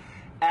day.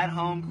 At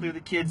home, clear the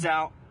kids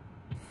out.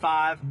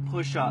 5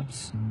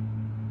 push-ups.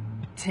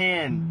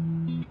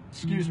 10,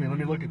 excuse me, let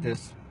me look at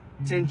this.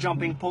 10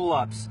 jumping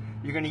pull-ups.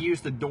 You're going to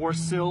use the door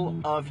sill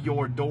of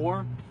your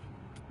door.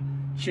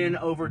 Chin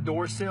over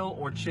door sill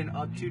or chin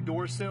up to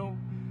door sill.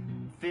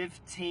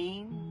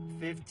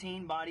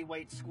 15 body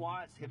weight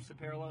squats. Hips to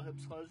parallel,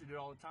 hips closed. We do it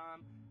all the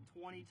time.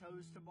 20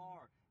 toes to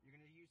bar.